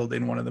of S.H.I.E.L.D.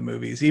 in one of the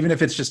movies, even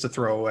if it's just a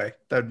throwaway.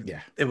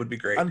 It would be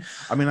great. I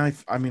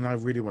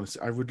really want to see.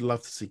 I would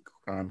love to see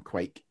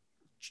Quake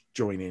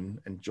join in,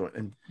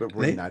 but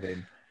bring that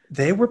in.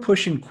 They were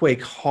pushing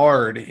Quake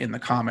hard in the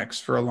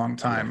comics for a long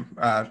time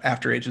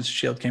after Agents of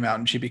S.H.I.E.L.D. came out,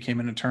 and she became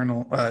an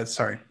Inhuman.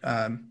 Sorry,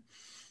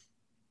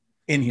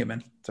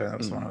 that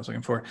was the one I was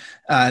looking for.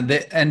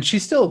 And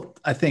she's still,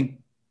 I think,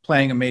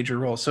 playing a major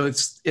role. So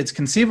it's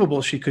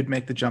conceivable she could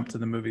make the jump to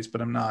the movies,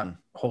 but I'm not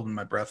holding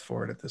my breath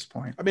for it at this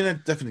point.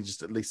 Definitely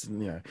just at least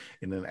in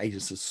an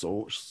Agents of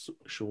Sword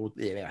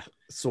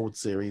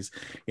series,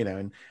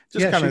 and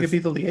just she could be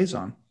the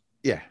liaison.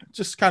 Yeah,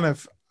 just kind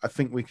of. I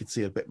think we could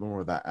see a bit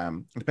more of that.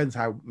 It depends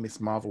how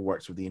Miss Marvel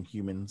works with the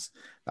Inhumans.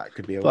 That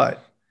could be.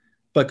 But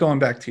going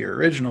back to your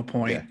original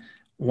point,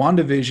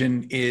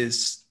 WandaVision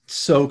is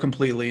so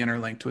completely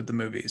interlinked with the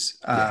movies.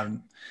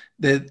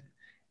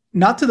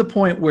 not to the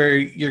point where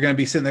you're going to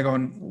be sitting there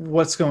going,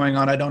 what's going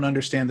on? I don't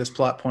understand this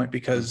plot point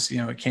because,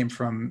 it came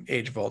from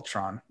Age of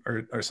Ultron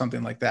or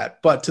something like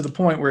that. But to the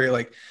point where you're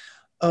like,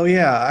 oh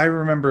yeah, I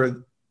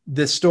remember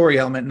this story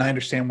element and I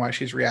understand why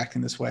she's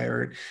reacting this way.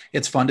 Or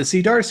it's fun to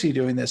see Darcy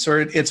doing this, or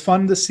it's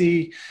fun to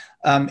see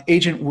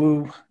Agent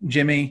Wu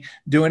Jimmy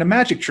doing a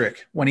magic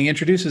trick when he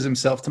introduces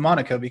himself to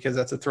Monica, because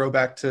that's a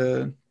throwback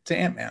to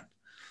Ant-Man.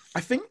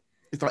 I think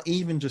it's like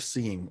even just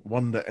seeing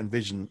Wanda and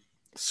Vision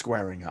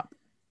squaring up.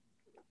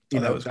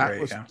 That was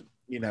great,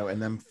 yeah.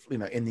 And then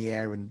in the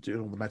air and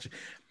doing all the magic,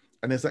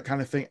 and there's that kind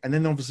of thing, and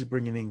then obviously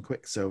bringing in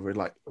Quicksilver.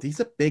 Like,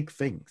 these are big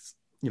things.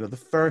 The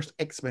first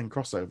X-Men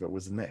crossover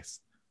was in this.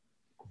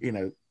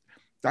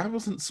 That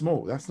wasn't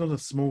small. That's not a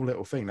small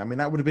little thing. I mean,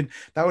 that would have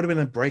been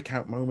a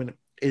breakout moment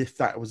if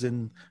that was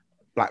in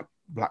Black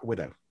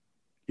Widow.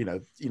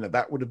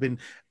 That would have been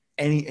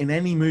in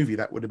any movie,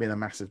 that would have been a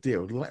massive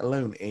deal, let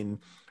alone in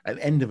an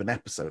end of an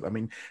episode. I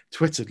mean,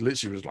 Twitter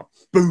literally was like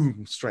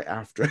boom straight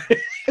after it.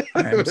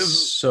 I'm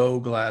so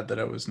glad that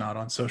I was not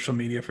on social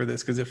media for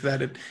this, because if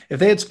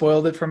they had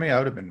spoiled it for me, I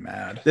would have been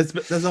mad. There's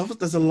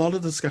a lot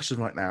of discussion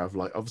right now of,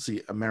 like,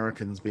 obviously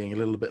Americans being a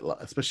little bit, like,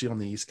 especially on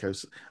the East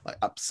Coast, like,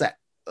 upset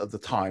at the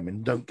time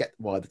and don't get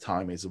why the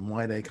time is and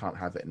why they can't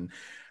have it. And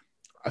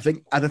I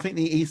think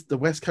the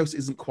West Coast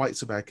isn't quite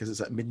so bad because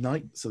it's at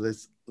midnight, so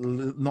it's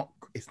not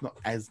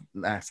as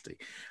nasty.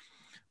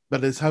 But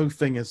this whole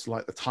thing is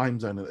like the time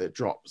zone that it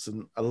drops,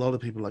 and a lot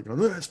of people are like,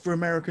 oh, it's for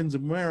Americans,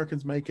 and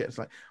Americans make it. It's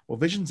like, well,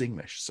 Vision's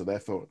English, so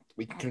therefore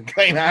we can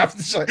claim half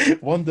the show.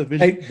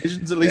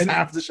 Vision's at least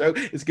half the show.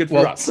 It's good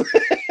for us.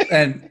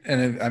 and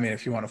I mean,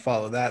 if you want to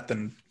follow that,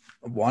 then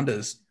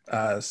Wanda's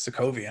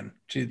Sokovian.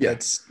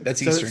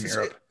 That's Eastern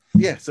Europe.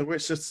 Yeah, so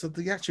it's just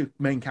the actual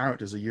main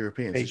characters are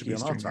Europeans. It should be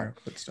on our time.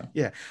 But still.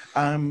 Yeah,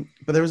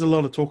 but there is a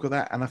lot of talk of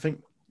that, and I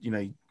think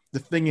the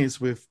thing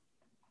is with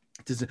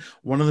Disney,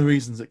 one of the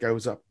reasons it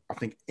goes up, I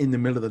think, in the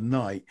middle of the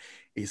night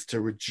is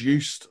to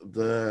reduce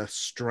the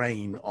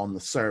strain on the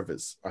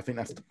servers. I think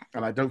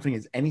and I don't think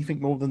it's anything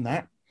more than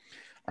that.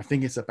 I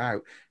think it's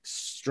about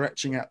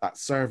stretching out that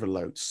server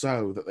load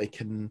so that they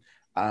can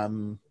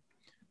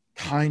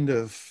kind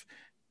of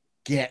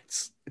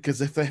get, because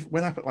if they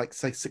went up at, like,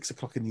 say 6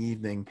 o'clock in the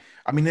evening,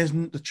 I mean,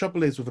 the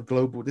trouble is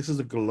with this is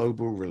a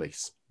global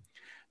release.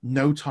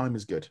 No time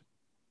is good.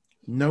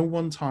 No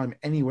one time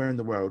anywhere in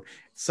the world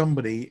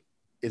somebody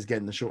is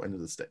getting the short end of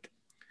the stick.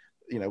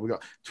 We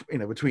got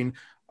between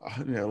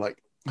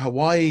like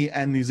Hawaii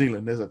and New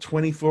Zealand, there's a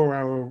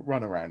 24-hour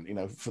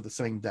runaround for the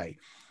same day.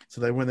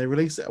 So when they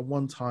release it at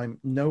one time,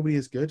 nobody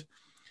is good.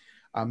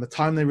 The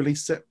time they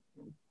release it,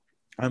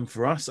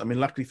 for us, I mean,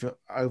 luckily for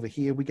over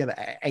here, we get it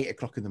at 8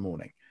 o'clock in the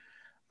morning.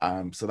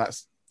 So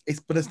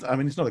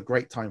it's not a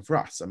great time for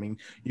us. I mean,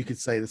 you could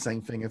say the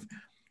same thing of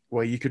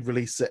where you could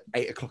release it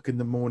 8 o'clock in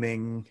the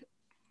morning,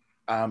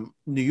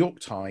 New York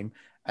time,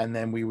 and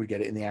then we would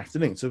get it in the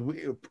afternoon. So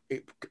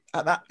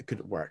that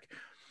could work,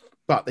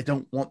 but they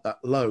don't want that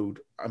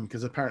load,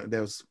 because apparently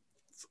there was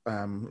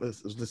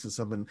listening to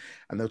someone,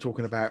 and they were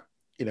talking about,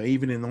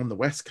 even on the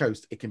West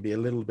Coast, it can be a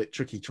little bit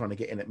tricky trying to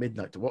get in at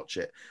midnight to watch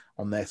it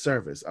on their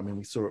servers. I mean,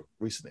 we saw it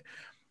recently,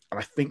 and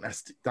I think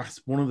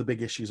that's one of the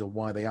big issues of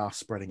why they are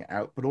spreading it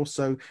out. But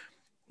also,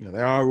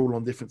 they are all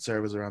on different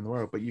servers around the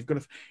world. But you've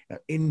got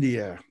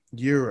India,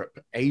 Europe,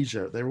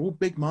 Asia. They're all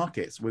big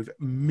markets with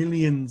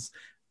millions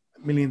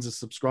of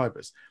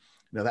subscribers.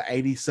 That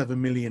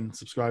 87 million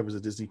subscribers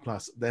of Disney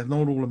Plus, they're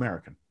not all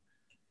American.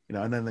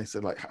 And then they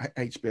said, like,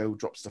 HBO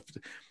dropped stuff.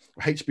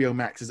 HBO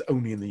Max is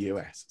only in the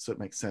US, so it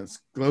makes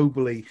sense.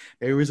 Globally,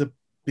 there is a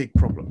big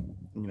problem.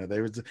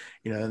 There is,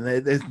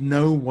 and there's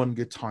no one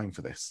good time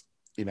for this.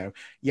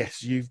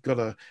 Yes, you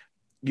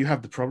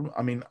have the problem.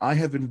 I mean, I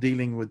have been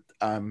dealing with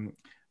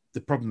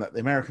the problem that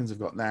the Americans have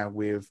got now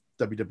with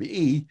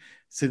WWE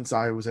since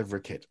I was ever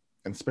a kid,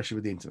 and especially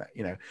with the internet.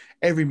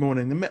 Every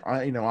morning,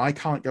 I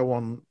can't go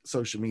on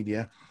social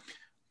media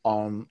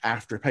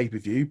after a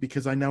pay-per-view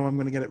because I know I'm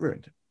going to get it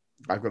ruined.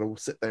 I've got to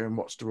sit there and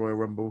watch the Royal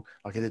Rumble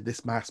like I did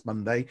this last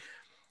Monday,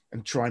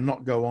 and try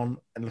not go on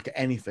and look at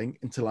anything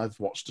until I've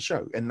watched the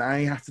show. And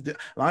I've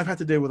had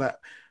to deal with that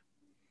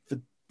for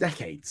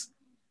decades.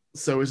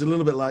 So it's a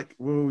little bit like,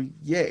 well,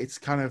 yeah, it's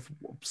kind of,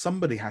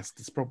 somebody has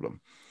this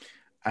problem,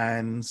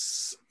 and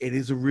it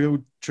is a real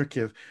trick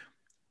of,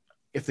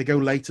 if they go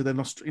later, they're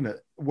not,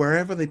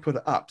 wherever they put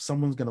it up,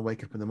 someone's going to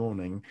wake up in the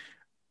morning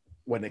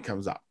when it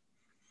comes up.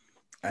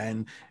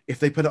 And if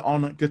they put it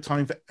on at good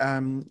time for,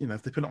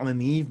 if they put it on in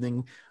the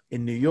evening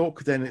in New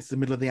York, then it's the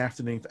middle of the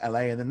afternoon for LA,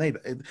 and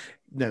then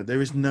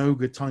there is no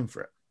good time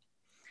for it.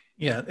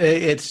 Yeah,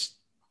 it's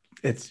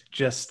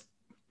just,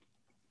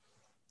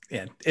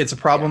 it's a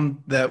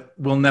problem that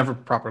will never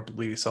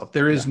properly be solved.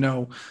 There is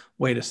no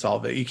way to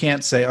solve it. You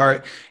can't say, all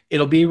right,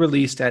 it'll be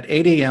released at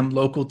 8 a.m.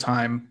 local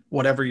time,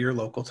 whatever your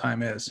local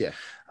time is. Yeah.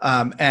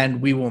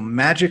 And we will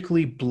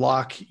magically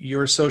block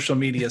your social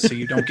media so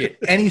you don't get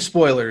any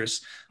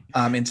spoilers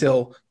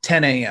until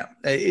 10 a.m.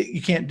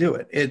 You can't do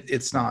it.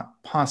 It's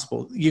not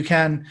possible. You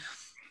can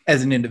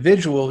as an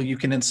individual, you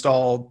can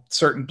install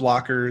certain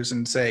blockers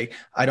and say,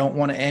 I don't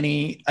want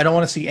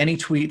to see any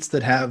tweets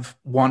that have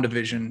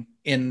WandaVision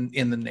in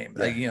the name.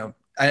 Yeah. Like, you know,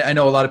 I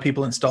know a lot of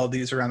people installed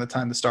these around the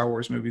time the Star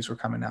Wars movies were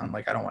coming out. I'm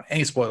like, I don't want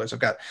any spoilers. I've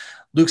got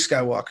Luke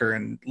Skywalker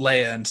and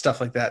Leia and stuff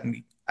like that,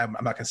 and I'm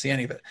not going to see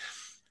any of it.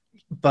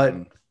 But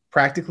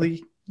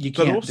practically, you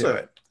can't do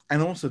it.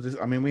 And also, this,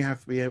 I mean,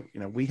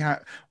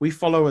 we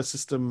follow a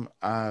system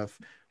of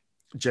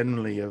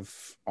generally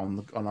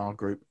on our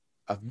group.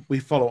 We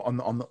follow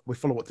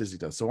what Disney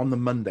does. So on the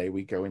Monday,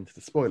 we go into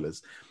the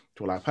spoilers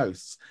to all our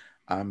posts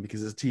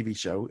because it's a TV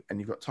show and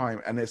you've got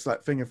time. And it's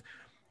that thing of,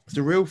 it's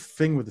a real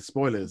thing with the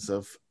spoilers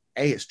of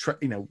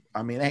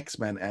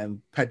X-Men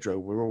and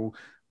Pedro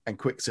and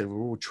Quicksilver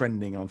were all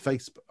trending on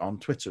Facebook, on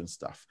Twitter and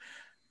stuff.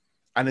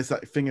 And it's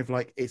that thing of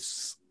like,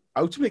 it's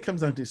ultimately it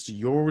comes down to, it's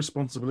your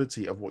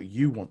responsibility of what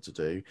you want to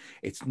do.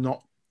 It's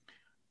not,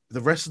 the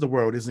rest of the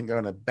world isn't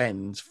going to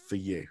bend for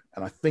you.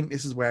 And I think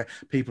this is where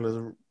people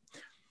are,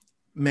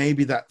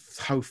 maybe that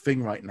whole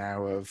thing right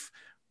now of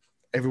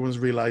everyone's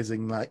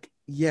realizing like,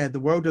 yeah, the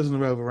world doesn't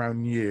revolve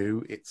around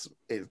you.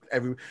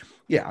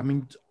 I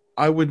mean,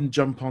 I wouldn't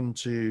jump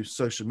onto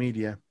social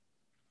media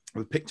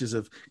with pictures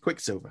of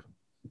Quicksilver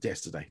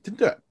yesterday. Didn't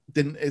do it.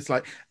 It's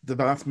like,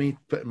 that's me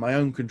putting my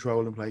own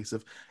control in place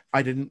of,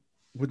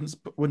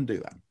 wouldn't do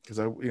that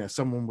because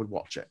someone would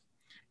watch it.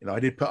 I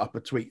did put up a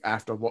tweet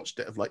after I watched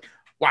it of like,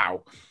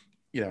 wow,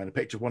 and a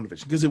picture of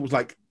WandaVision, because it was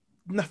like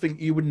nothing,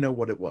 you wouldn't know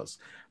what it was.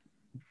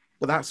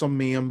 But that's on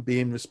me. I'm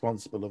being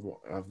responsible of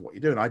what you're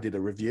doing. I did a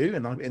review,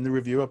 and in the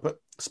review I put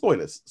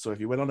spoilers. So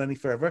if you went on any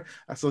further,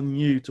 that's on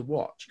you to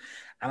watch.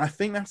 And I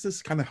think that's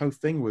this kind of whole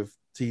thing with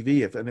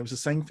TV. And it was the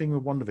same thing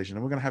with WandaVision.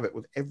 And we're going to have it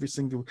with every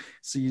single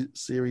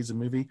series and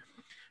movie.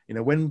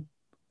 When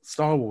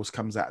Star Wars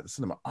comes out at the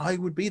cinema, I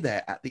would be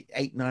there at the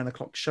 8-9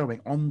 o'clock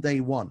showing on day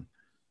one.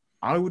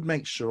 I would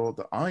make sure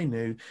that I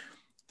knew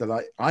that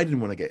I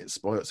didn't want to get it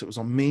spoiled, so it was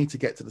on me to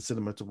get to the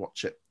cinema to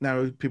watch it.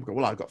 Now people go,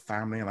 well, I've got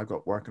family and I've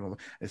got work and all that.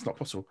 It's not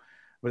possible.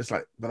 But it's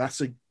like, but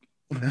that's I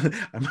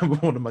remember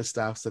one of my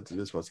staff said to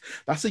this was,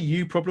 that's a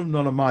you problem,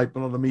 not a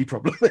me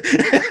problem.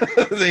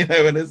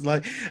 And it's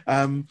like,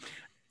 and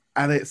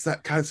it's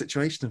that kind of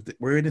situation of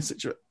we're in a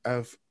situation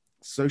of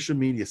social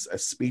media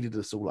has speeded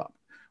us all up.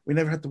 We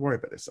never had to worry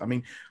about this. I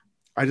mean,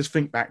 I just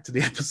think back to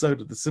the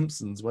episode of The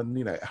Simpsons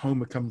when,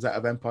 Homer comes out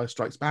of Empire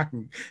Strikes Back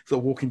and sort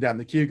of walking down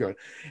the queue going,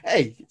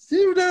 hey, do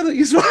you know that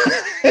he's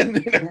and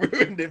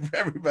ruined it for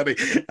everybody.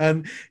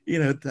 And,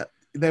 that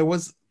there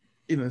was,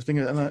 the thing,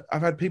 and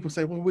I've had people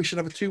say, well, we should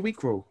have a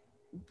 2-week rule.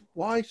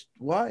 Why?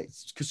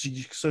 Because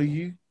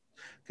you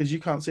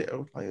can't see it.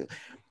 Like,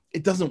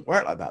 it doesn't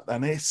work like that.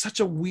 And it's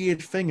such a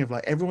weird thing of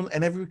like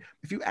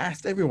if you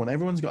asked everyone,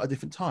 everyone's got a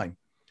different time.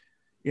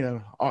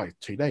 2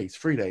 days,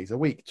 3 days, a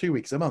week, 2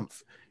 weeks, a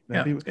month.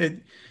 People,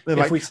 they're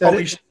like, we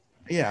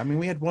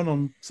had one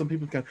on, some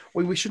people going,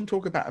 well, we shouldn't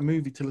talk about a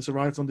movie till it's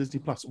arrived on Disney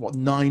Plus. What,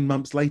 9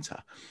 months later?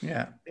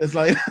 Yeah. It's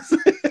like,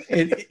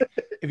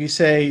 if you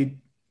say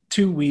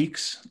 2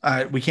 weeks,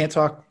 we can't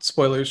talk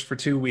spoilers for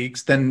 2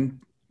 weeks,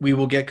 then we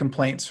will get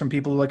complaints from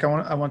people like,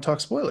 I want to talk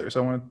spoilers. I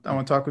want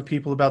to talk with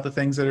people about the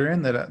things that are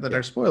in that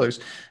are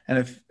spoilers. And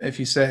if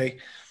you say,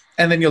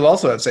 and then you'll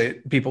also say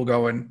people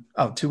going,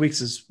 oh, 2 weeks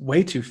is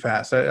way too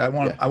fast. I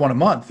want a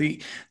month.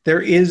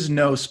 There is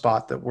no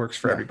spot that works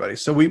for everybody.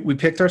 So we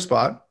picked our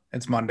spot.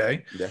 It's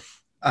Monday. Yeah.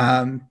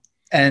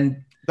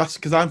 And that's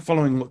because I'm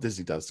following what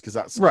Disney does, because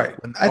that's right.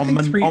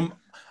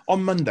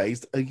 On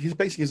Mondays, he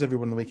basically gives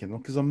everyone the weekend,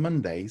 because on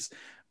Mondays,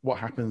 what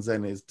happens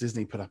then is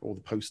Disney put up all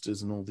the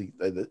posters and all the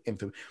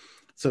info.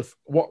 So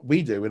what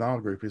we do in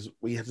our group is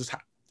we just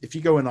if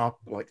you go in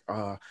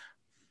our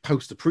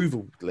post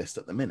approval list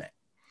at the minute,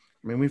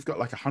 I mean, we've got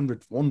like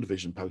 100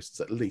 WandaVision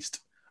posters at least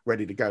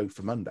ready to go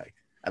for Monday.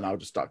 And I'll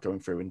just start going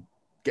through and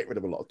get rid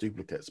of a lot of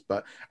duplicates.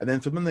 And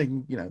then for Monday,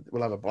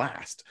 we'll have a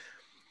blast.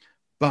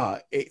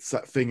 But it's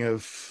that thing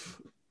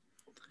of,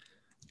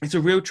 it's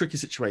a real tricky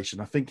situation.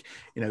 I think,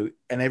 and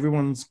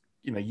everyone's,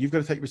 you've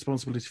got to take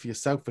responsibility for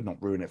yourself for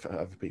not ruining it for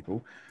other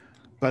people.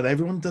 But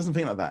everyone doesn't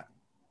think like that.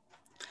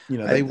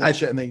 They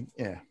watch it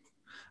and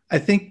I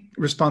think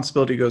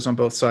responsibility goes on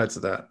both sides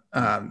of that.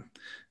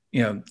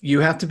 You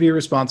have to be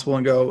responsible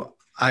and go,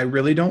 I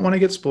really don't want to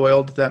get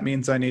spoiled. That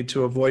means I need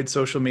to avoid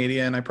social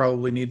media, and I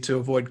probably need to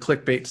avoid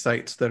clickbait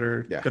sites that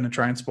are going to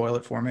try and spoil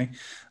it for me.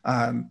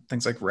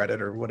 Things like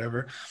Reddit or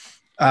whatever.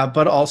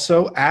 But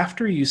also,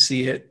 after you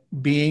see it,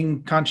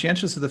 being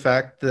conscientious of the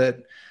fact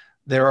that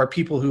there are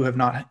people who have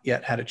not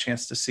yet had a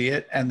chance to see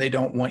it, and they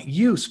don't want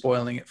you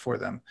spoiling it for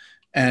them.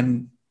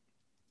 And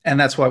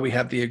that's why we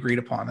have the agreed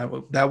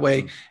upon. That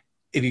way,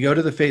 if you go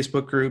to the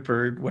Facebook group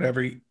or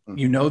whatever,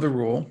 you know the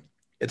rule.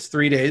 It's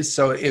 3 days.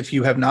 So if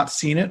you have not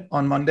seen it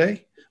on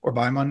Monday or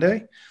by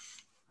Monday,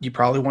 you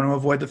probably want to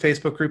avoid the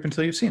Facebook group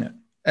until you've seen it.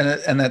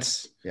 And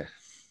that's,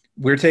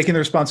 we're taking the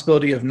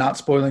responsibility of not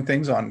spoiling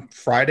things on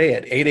Friday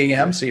at 8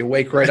 a.m. So you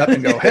wake right up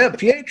and go, hey,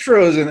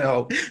 Pietro's in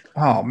it.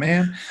 Oh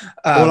man.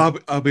 Well,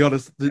 I'll be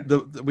honest.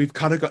 We've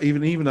kind of got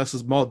even us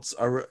as mods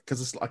are,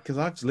 because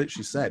I've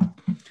literally said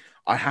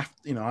I have,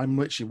 I'm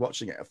literally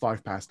watching it at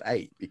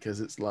 8:05 because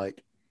it's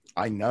like,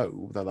 I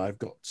know that I've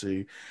got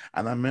to,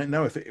 and I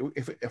know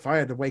if I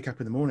had to wake up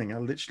in the morning, I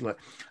literally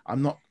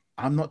I'm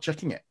not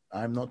checking it.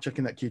 I'm not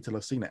checking that queue till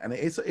I've seen it, and it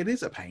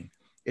is a pain.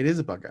 It is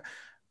a bugger.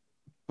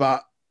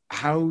 But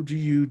how do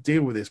you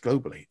deal with this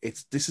globally?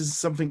 This is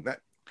something that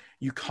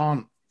you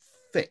can't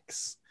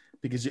fix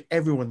because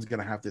everyone's going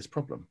to have this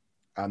problem,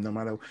 no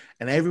matter,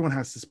 and everyone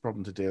has this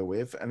problem to deal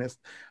with, and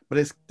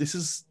this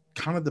is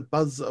kind of the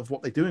buzz of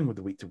what they're doing with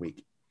the week to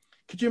week.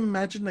 Could you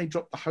imagine they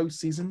dropped the whole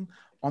season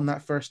on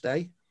that first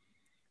day?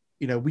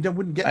 We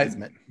wouldn't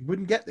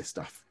get this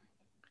stuff.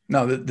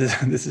 No,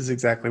 this is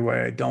exactly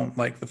why I don't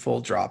like the full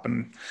drop,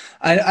 and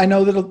I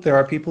know that there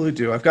are people who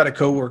do. I've got a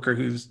coworker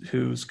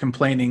who's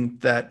complaining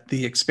that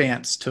The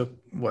Expanse took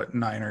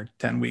 9 or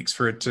 10 weeks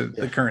for it to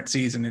the current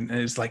season, and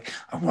it's like,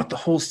 I want the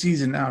whole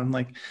season now. I'm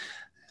like,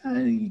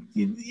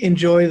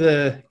 enjoy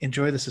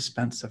the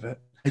suspense of it.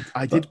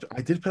 I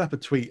did put up a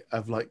tweet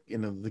of like,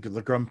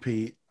 the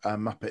grumpy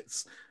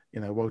Muppets,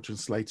 Walter and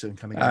Slater and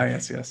kind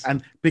of. Yes.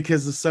 And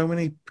because there's so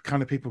many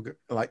kind of people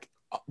like,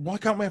 why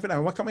can't we have it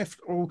now? Why can't we have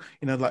all,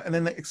 like, and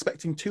then they're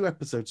expecting 2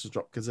 episodes to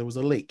drop because there was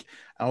a leak,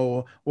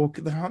 or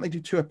can't they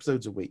do 2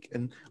 episodes a week?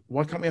 And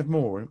why can't we have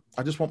more?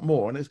 I just want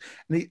more. And as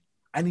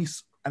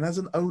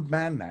an old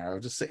man now,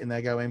 I'm just sitting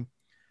there going,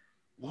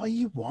 what are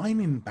you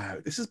whining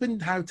about? This has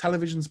been how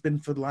television's been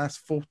for the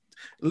last at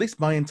least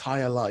my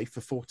entire life,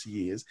 for 40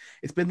 years.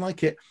 It's been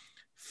like it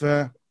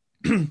for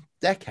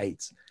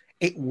decades.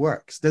 It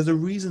works. There's a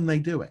reason they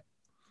do it.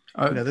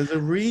 There's a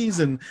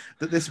reason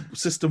that this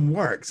system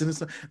works, and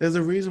there's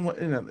a reason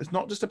it's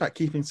not just about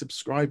keeping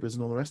subscribers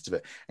and all the rest of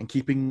it, and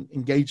keeping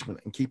engagement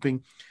and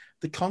keeping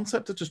the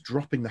concept of just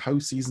dropping the whole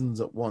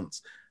seasons at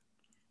once.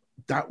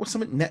 That was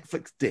something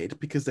Netflix did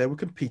because they were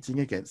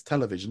competing against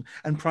television,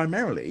 and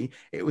primarily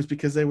it was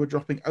because they were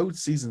dropping old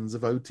seasons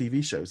of old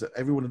TV shows that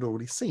everyone had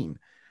already seen.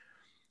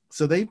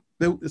 So they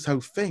built this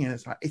whole thing, and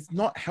it's like, it's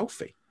not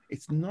healthy.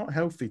 It's not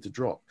healthy to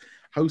drop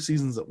whole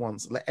seasons at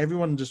once. Let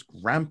everyone just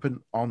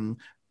rampant on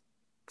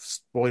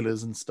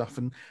spoilers and stuff,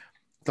 and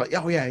it's like,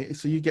 oh yeah,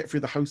 so you get through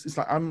the host. It's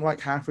like, I'm like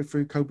halfway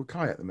through Cobra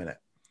Kai at the minute,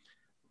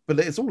 but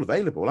it's all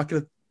available. I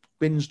could have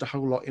binged a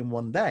whole lot in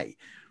one day.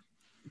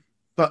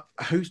 But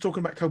who's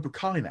talking about Cobra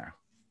Kai now?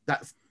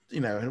 That's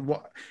and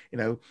what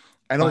and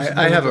also,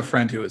 I have a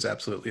friend who is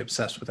absolutely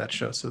obsessed with that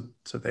show, so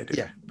they do.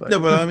 Yeah, but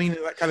I mean,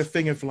 that kind of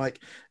thing of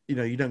like,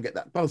 you don't get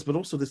that buzz, but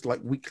also this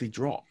like weekly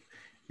drop.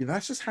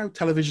 That's just how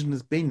television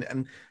has been.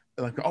 And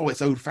like, oh,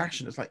 it's old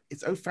fashioned. It's like,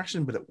 it's old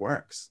fashioned, but it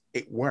works.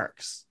 It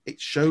works. It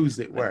shows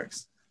it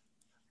works.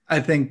 I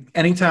think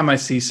anytime I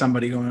see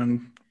somebody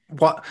going,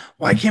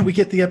 why can't we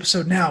get the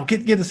episode now?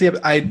 Get this.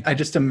 I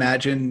just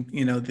imagine,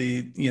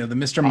 the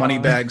Mr.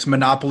 Moneybags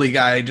Monopoly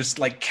guy just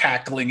like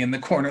cackling in the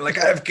corner, like,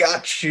 I've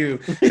got you,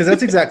 because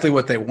that's exactly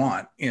what they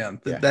want.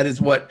 That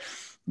is what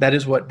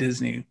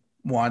Disney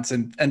wants,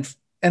 and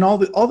all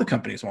the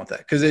companies want that,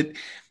 because it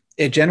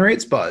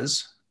generates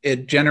buzz.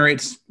 It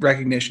generates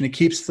recognition. It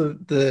keeps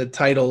the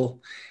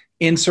title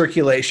in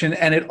circulation,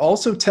 and it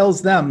also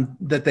tells them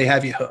that they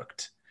have you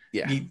hooked.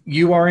 Yeah,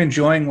 you are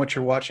enjoying what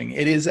you're watching.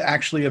 It is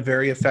actually a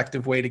very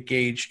effective way to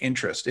gauge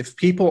interest. If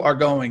people are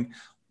going,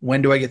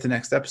 when do I get the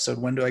next episode?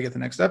 When do I get the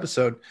next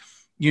episode?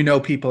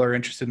 People are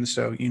interested in the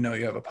show. You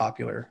have a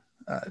popular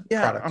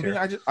product. I mean,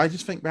 I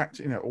just think back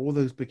to all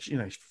those big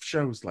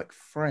shows like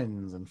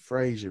Friends and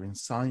Frasier and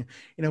Simon.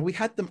 We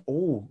had them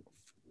all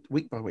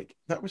week by week.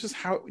 That was just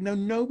how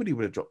nobody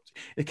would have dropped.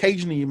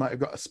 Occasionally you might have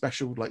got a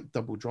special like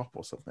double drop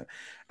or something,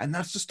 and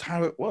that's just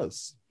how it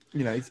was.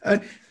 It's I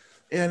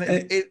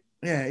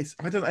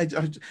don't know.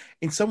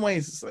 In some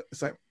ways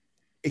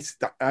it's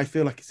that I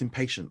feel like it's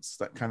impatience,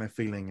 that kind of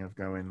feeling of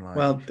going like,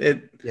 well,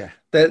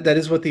 that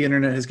is what the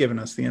internet has given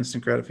us, the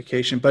instant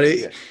gratification. But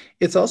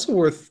it's also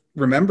worth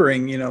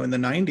remembering, in the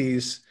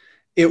 90s,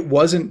 it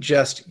wasn't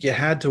just you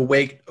had to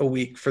wait a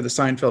week for the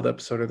Seinfeld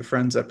episode or the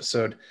Friends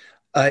episode.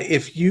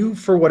 If you,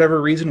 for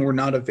whatever reason, were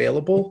not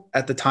available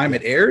at the time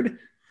it aired,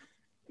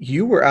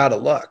 you were out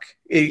of luck.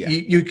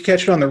 You could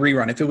catch it on the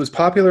rerun. If it was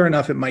popular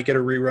enough, it might get a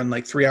rerun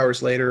like 3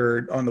 hours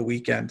later or on the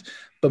weekend.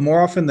 But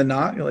more often than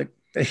not, you're like,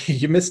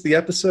 you missed the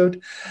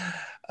episode.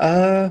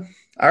 All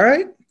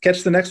right,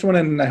 catch the next one,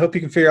 and I hope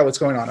you can figure out what's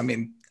going on. I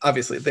mean,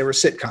 obviously, they were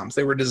sitcoms.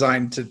 They were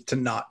designed to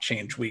not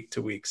change week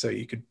to week, so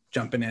you could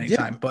jump in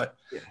anytime. But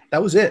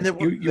that was it. There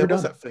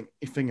was that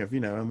thing of,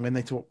 and when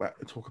they talk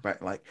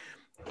about like,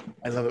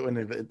 I love it when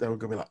they were going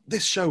to be like,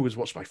 this show was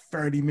watched by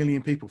 30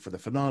 million people for the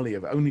finale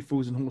of Only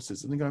Fools and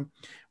Horses, and they're going,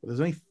 well,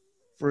 there's only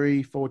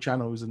 3-4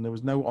 channels, and there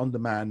was no on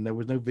demand, there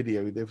was no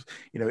video, there was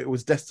it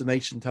was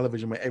destination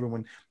television where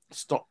everyone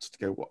stopped to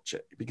go watch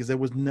it, because there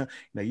was no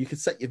you could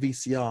set your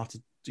VCR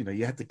to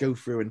you had to go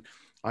through and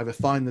either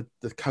find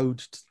the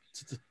code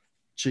to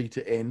cheat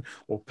it in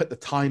or put the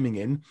timing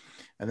in,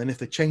 and then if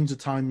they changed the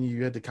time,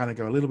 you had to kind of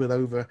go a little bit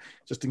over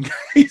just in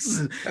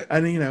case.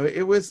 And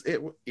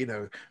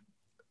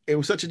it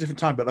was such a different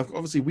time, but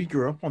obviously we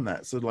grew up on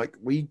that, so like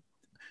we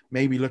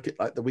maybe look at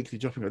like the weekly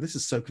dropping. This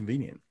is so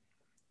convenient.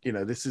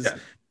 This is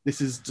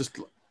just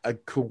a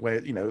cool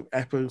way,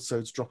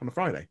 episodes drop on a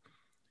Friday.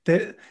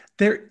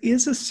 There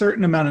is a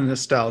certain amount of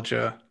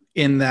nostalgia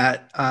in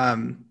that,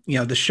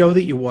 the show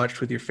that you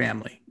watched with your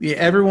family. Yeah,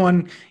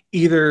 everyone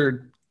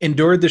either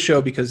endured the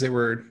show because they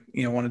were,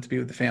 wanted to be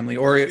with the family,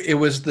 or it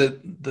was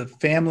the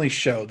family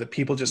show that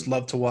people just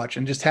love to watch.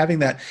 And just having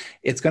that,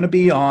 it's going to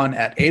be on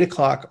at 8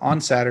 o'clock on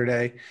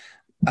Saturday,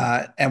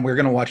 and we're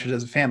going to watch it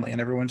as a family,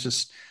 and everyone's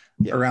just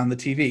around the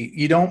TV.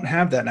 You don't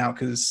have that now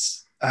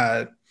because,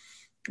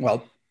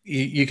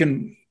 you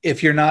can,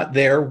 if you're not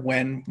there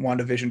when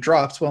WandaVision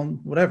drops, well,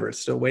 whatever, it's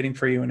still waiting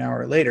for you an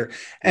hour later.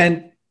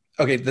 And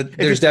okay,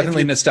 there's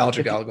definitely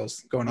nostalgia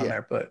goggles going on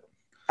there, but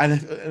and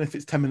if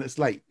it's 10 minutes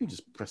late, you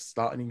just press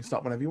start and you can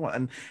start whenever you want,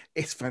 and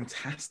it's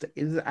fantastic.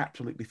 It is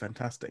absolutely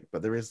fantastic.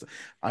 But there is,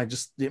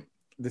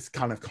 this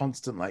kind of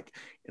constant,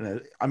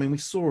 we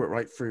saw it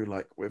right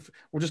through, we'll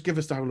just give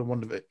us the whole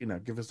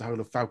of give us the whole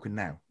of Falcon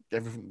now.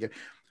 Everything,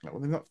 well,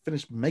 they've not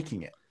finished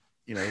making it.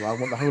 I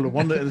want the whole of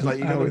Wanda. It's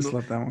I always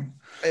love that one.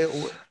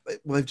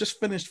 Well, they've just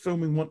finished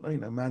filming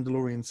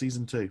Mandalorian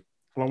season 2.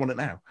 Well, I want it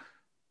now.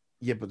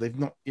 Yeah, but they've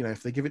not.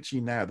 If they give it to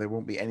you now, there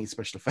won't be any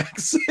special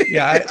effects.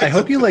 Yeah, I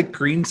hope you like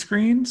green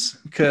screens,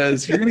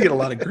 because you're gonna get a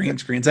lot of green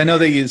screens. I know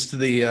they used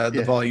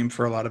the volume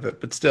for a lot of it,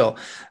 but still,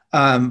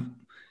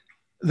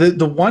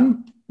 the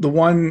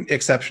one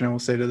exception I will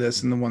say to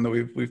this, and the one that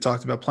we've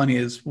talked about plenty,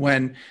 is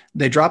when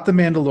they dropped the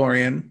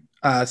Mandalorian.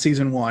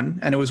 Season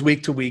 1, and it was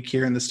week to week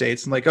here in the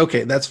States, and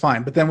okay, that's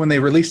fine. But then when they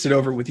released it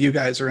over with you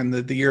guys, or in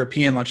the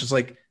European launch, it's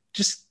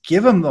just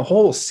give them the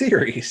whole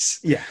series.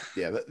 That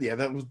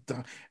was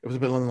it was a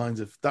bit along the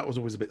lines of, that was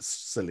always a bit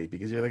silly,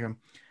 because you're like,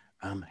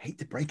 hate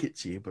to break it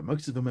to you, but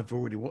most of them have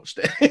already watched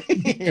it.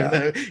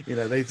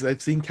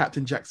 They've seen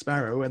Captain Jack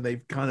Sparrow, and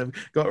they've kind of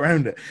got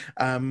around it,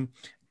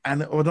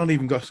 or not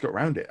even got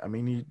around it. I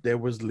mean, there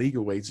was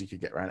legal ways you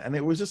could get around it, and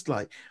it was just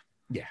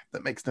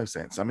that makes no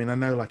sense. I mean, I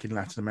know, in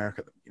Latin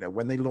America,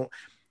 when they launch,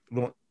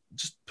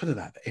 just put it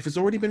out there. If it's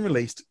already been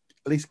released,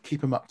 at least keep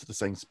them up to the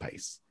same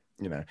pace.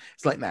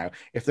 It's like now,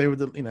 if they were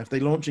if they're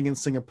launching in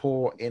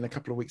Singapore in a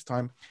couple of weeks'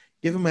 time,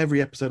 give them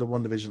every episode of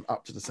WandaVision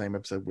up to the same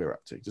episode we're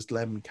up to. Just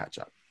let them catch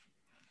up.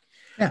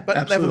 Yeah, but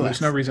absolutely.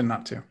 There's no reason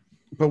not to.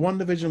 But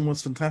WandaVision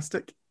was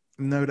fantastic.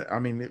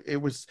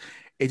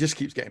 It just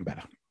keeps getting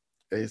better.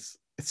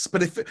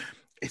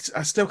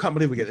 I still can't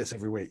believe we get this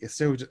every week. It's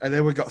still, and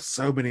then we've got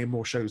so many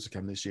more shows to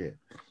come this year.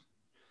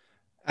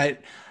 I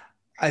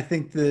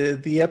think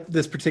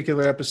this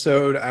particular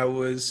episode, I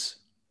was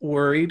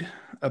worried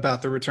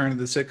about the return of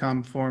the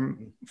sitcom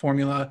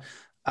formula.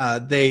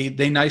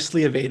 They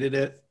nicely evaded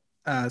it.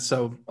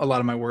 So a lot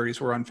of my worries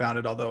were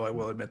unfounded, although I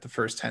will admit the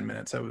first 10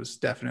 minutes, I was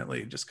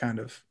definitely just kind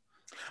of,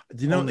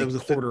 there was a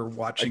quarter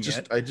watching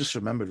it. I just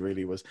remembered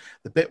really was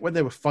the bit when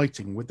they were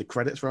fighting with the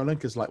credits rolling,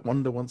 because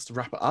Wanda wants to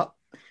wrap it up.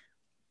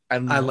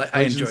 And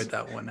I enjoyed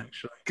that one,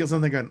 actually, because then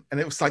they're going, and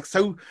it was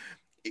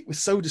it was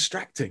so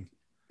distracting,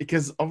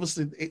 because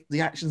obviously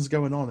the action's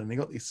going on and they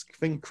got these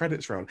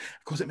credits rolling.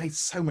 Of course, it made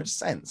so much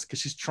sense because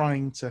she's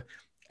trying to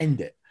end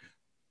it.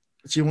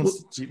 She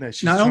wants,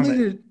 she's not only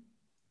did,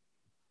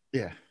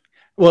 yeah.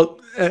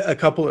 Well, a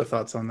couple of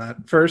thoughts on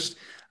that. First,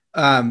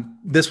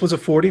 this was a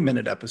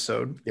 40-minute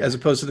episode as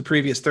opposed to the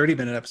previous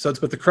 30-minute episodes,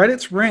 but the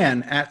credits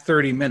ran at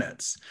 30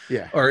 minutes,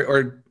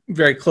 or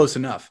very close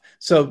enough.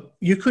 So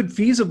you could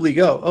feasibly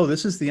go, oh,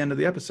 this is the end of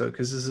the episode,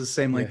 because this is the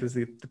same length as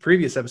the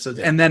previous episodes.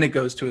 And then it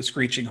goes to a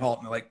screeching halt,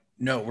 and they're like,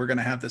 no, we're going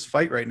to have this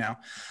fight right now.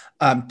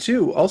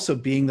 Two, also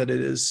being that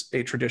it is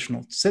a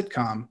traditional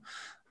sitcom,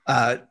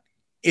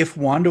 if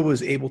Wanda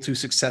was able to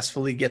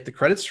successfully get the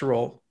credits to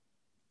roll,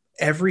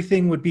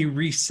 everything would be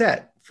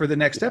reset for the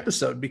next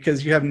episode,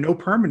 because you have no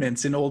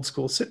permanence in old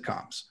school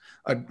sitcoms,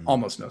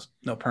 almost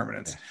no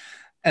permanence.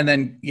 And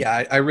then,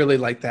 I really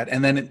like that.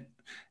 And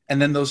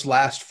then those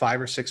last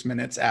 5 or 6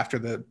 minutes after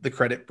the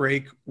credit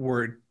break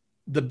were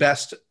the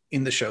best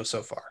in the show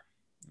so far.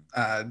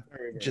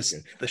 Just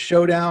good. The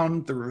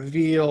showdown, the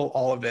reveal,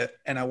 all of it.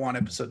 And I want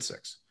episode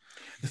 6.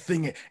 The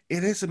thing, it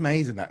is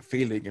amazing, that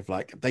feeling of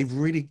they've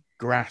really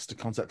grasped the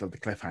concept of the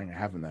cliffhanger,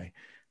 haven't they?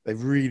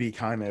 They've really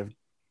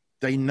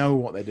they know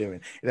what they're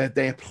doing.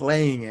 They're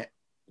playing it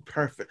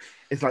perfect.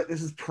 It's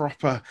this is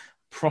proper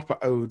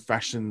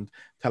old-fashioned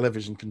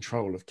television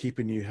control of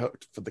keeping you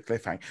hooked for the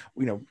cliffhanger.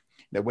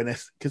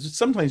 Because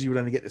sometimes you would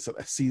only get this at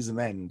a season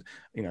end,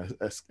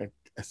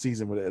 a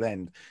season would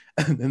end,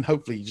 and then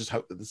hopefully you just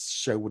hope that this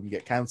show wouldn't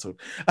get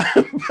cancelled.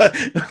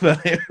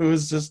 but it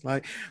was just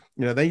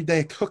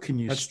they're cooking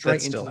you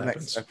straight into the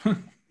next.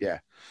 Yeah.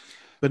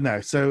 But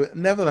no, so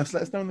nevertheless,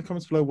 let us know in the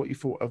comments below what you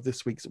thought of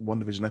this week's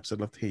WandaVision episode.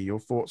 I'd love to hear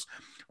your thoughts.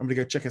 I'm going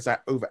to go check us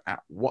out over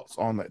at what's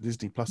on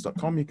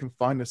DisneyPlus.com. You can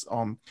find us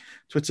on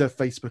Twitter,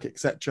 Facebook,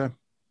 etc.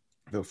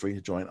 Feel free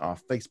to join our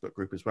Facebook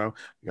group as well.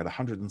 We've got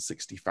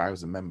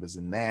 160,000 members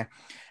in there.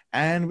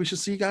 And we shall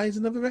see you guys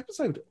in another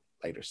episode.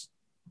 Laters.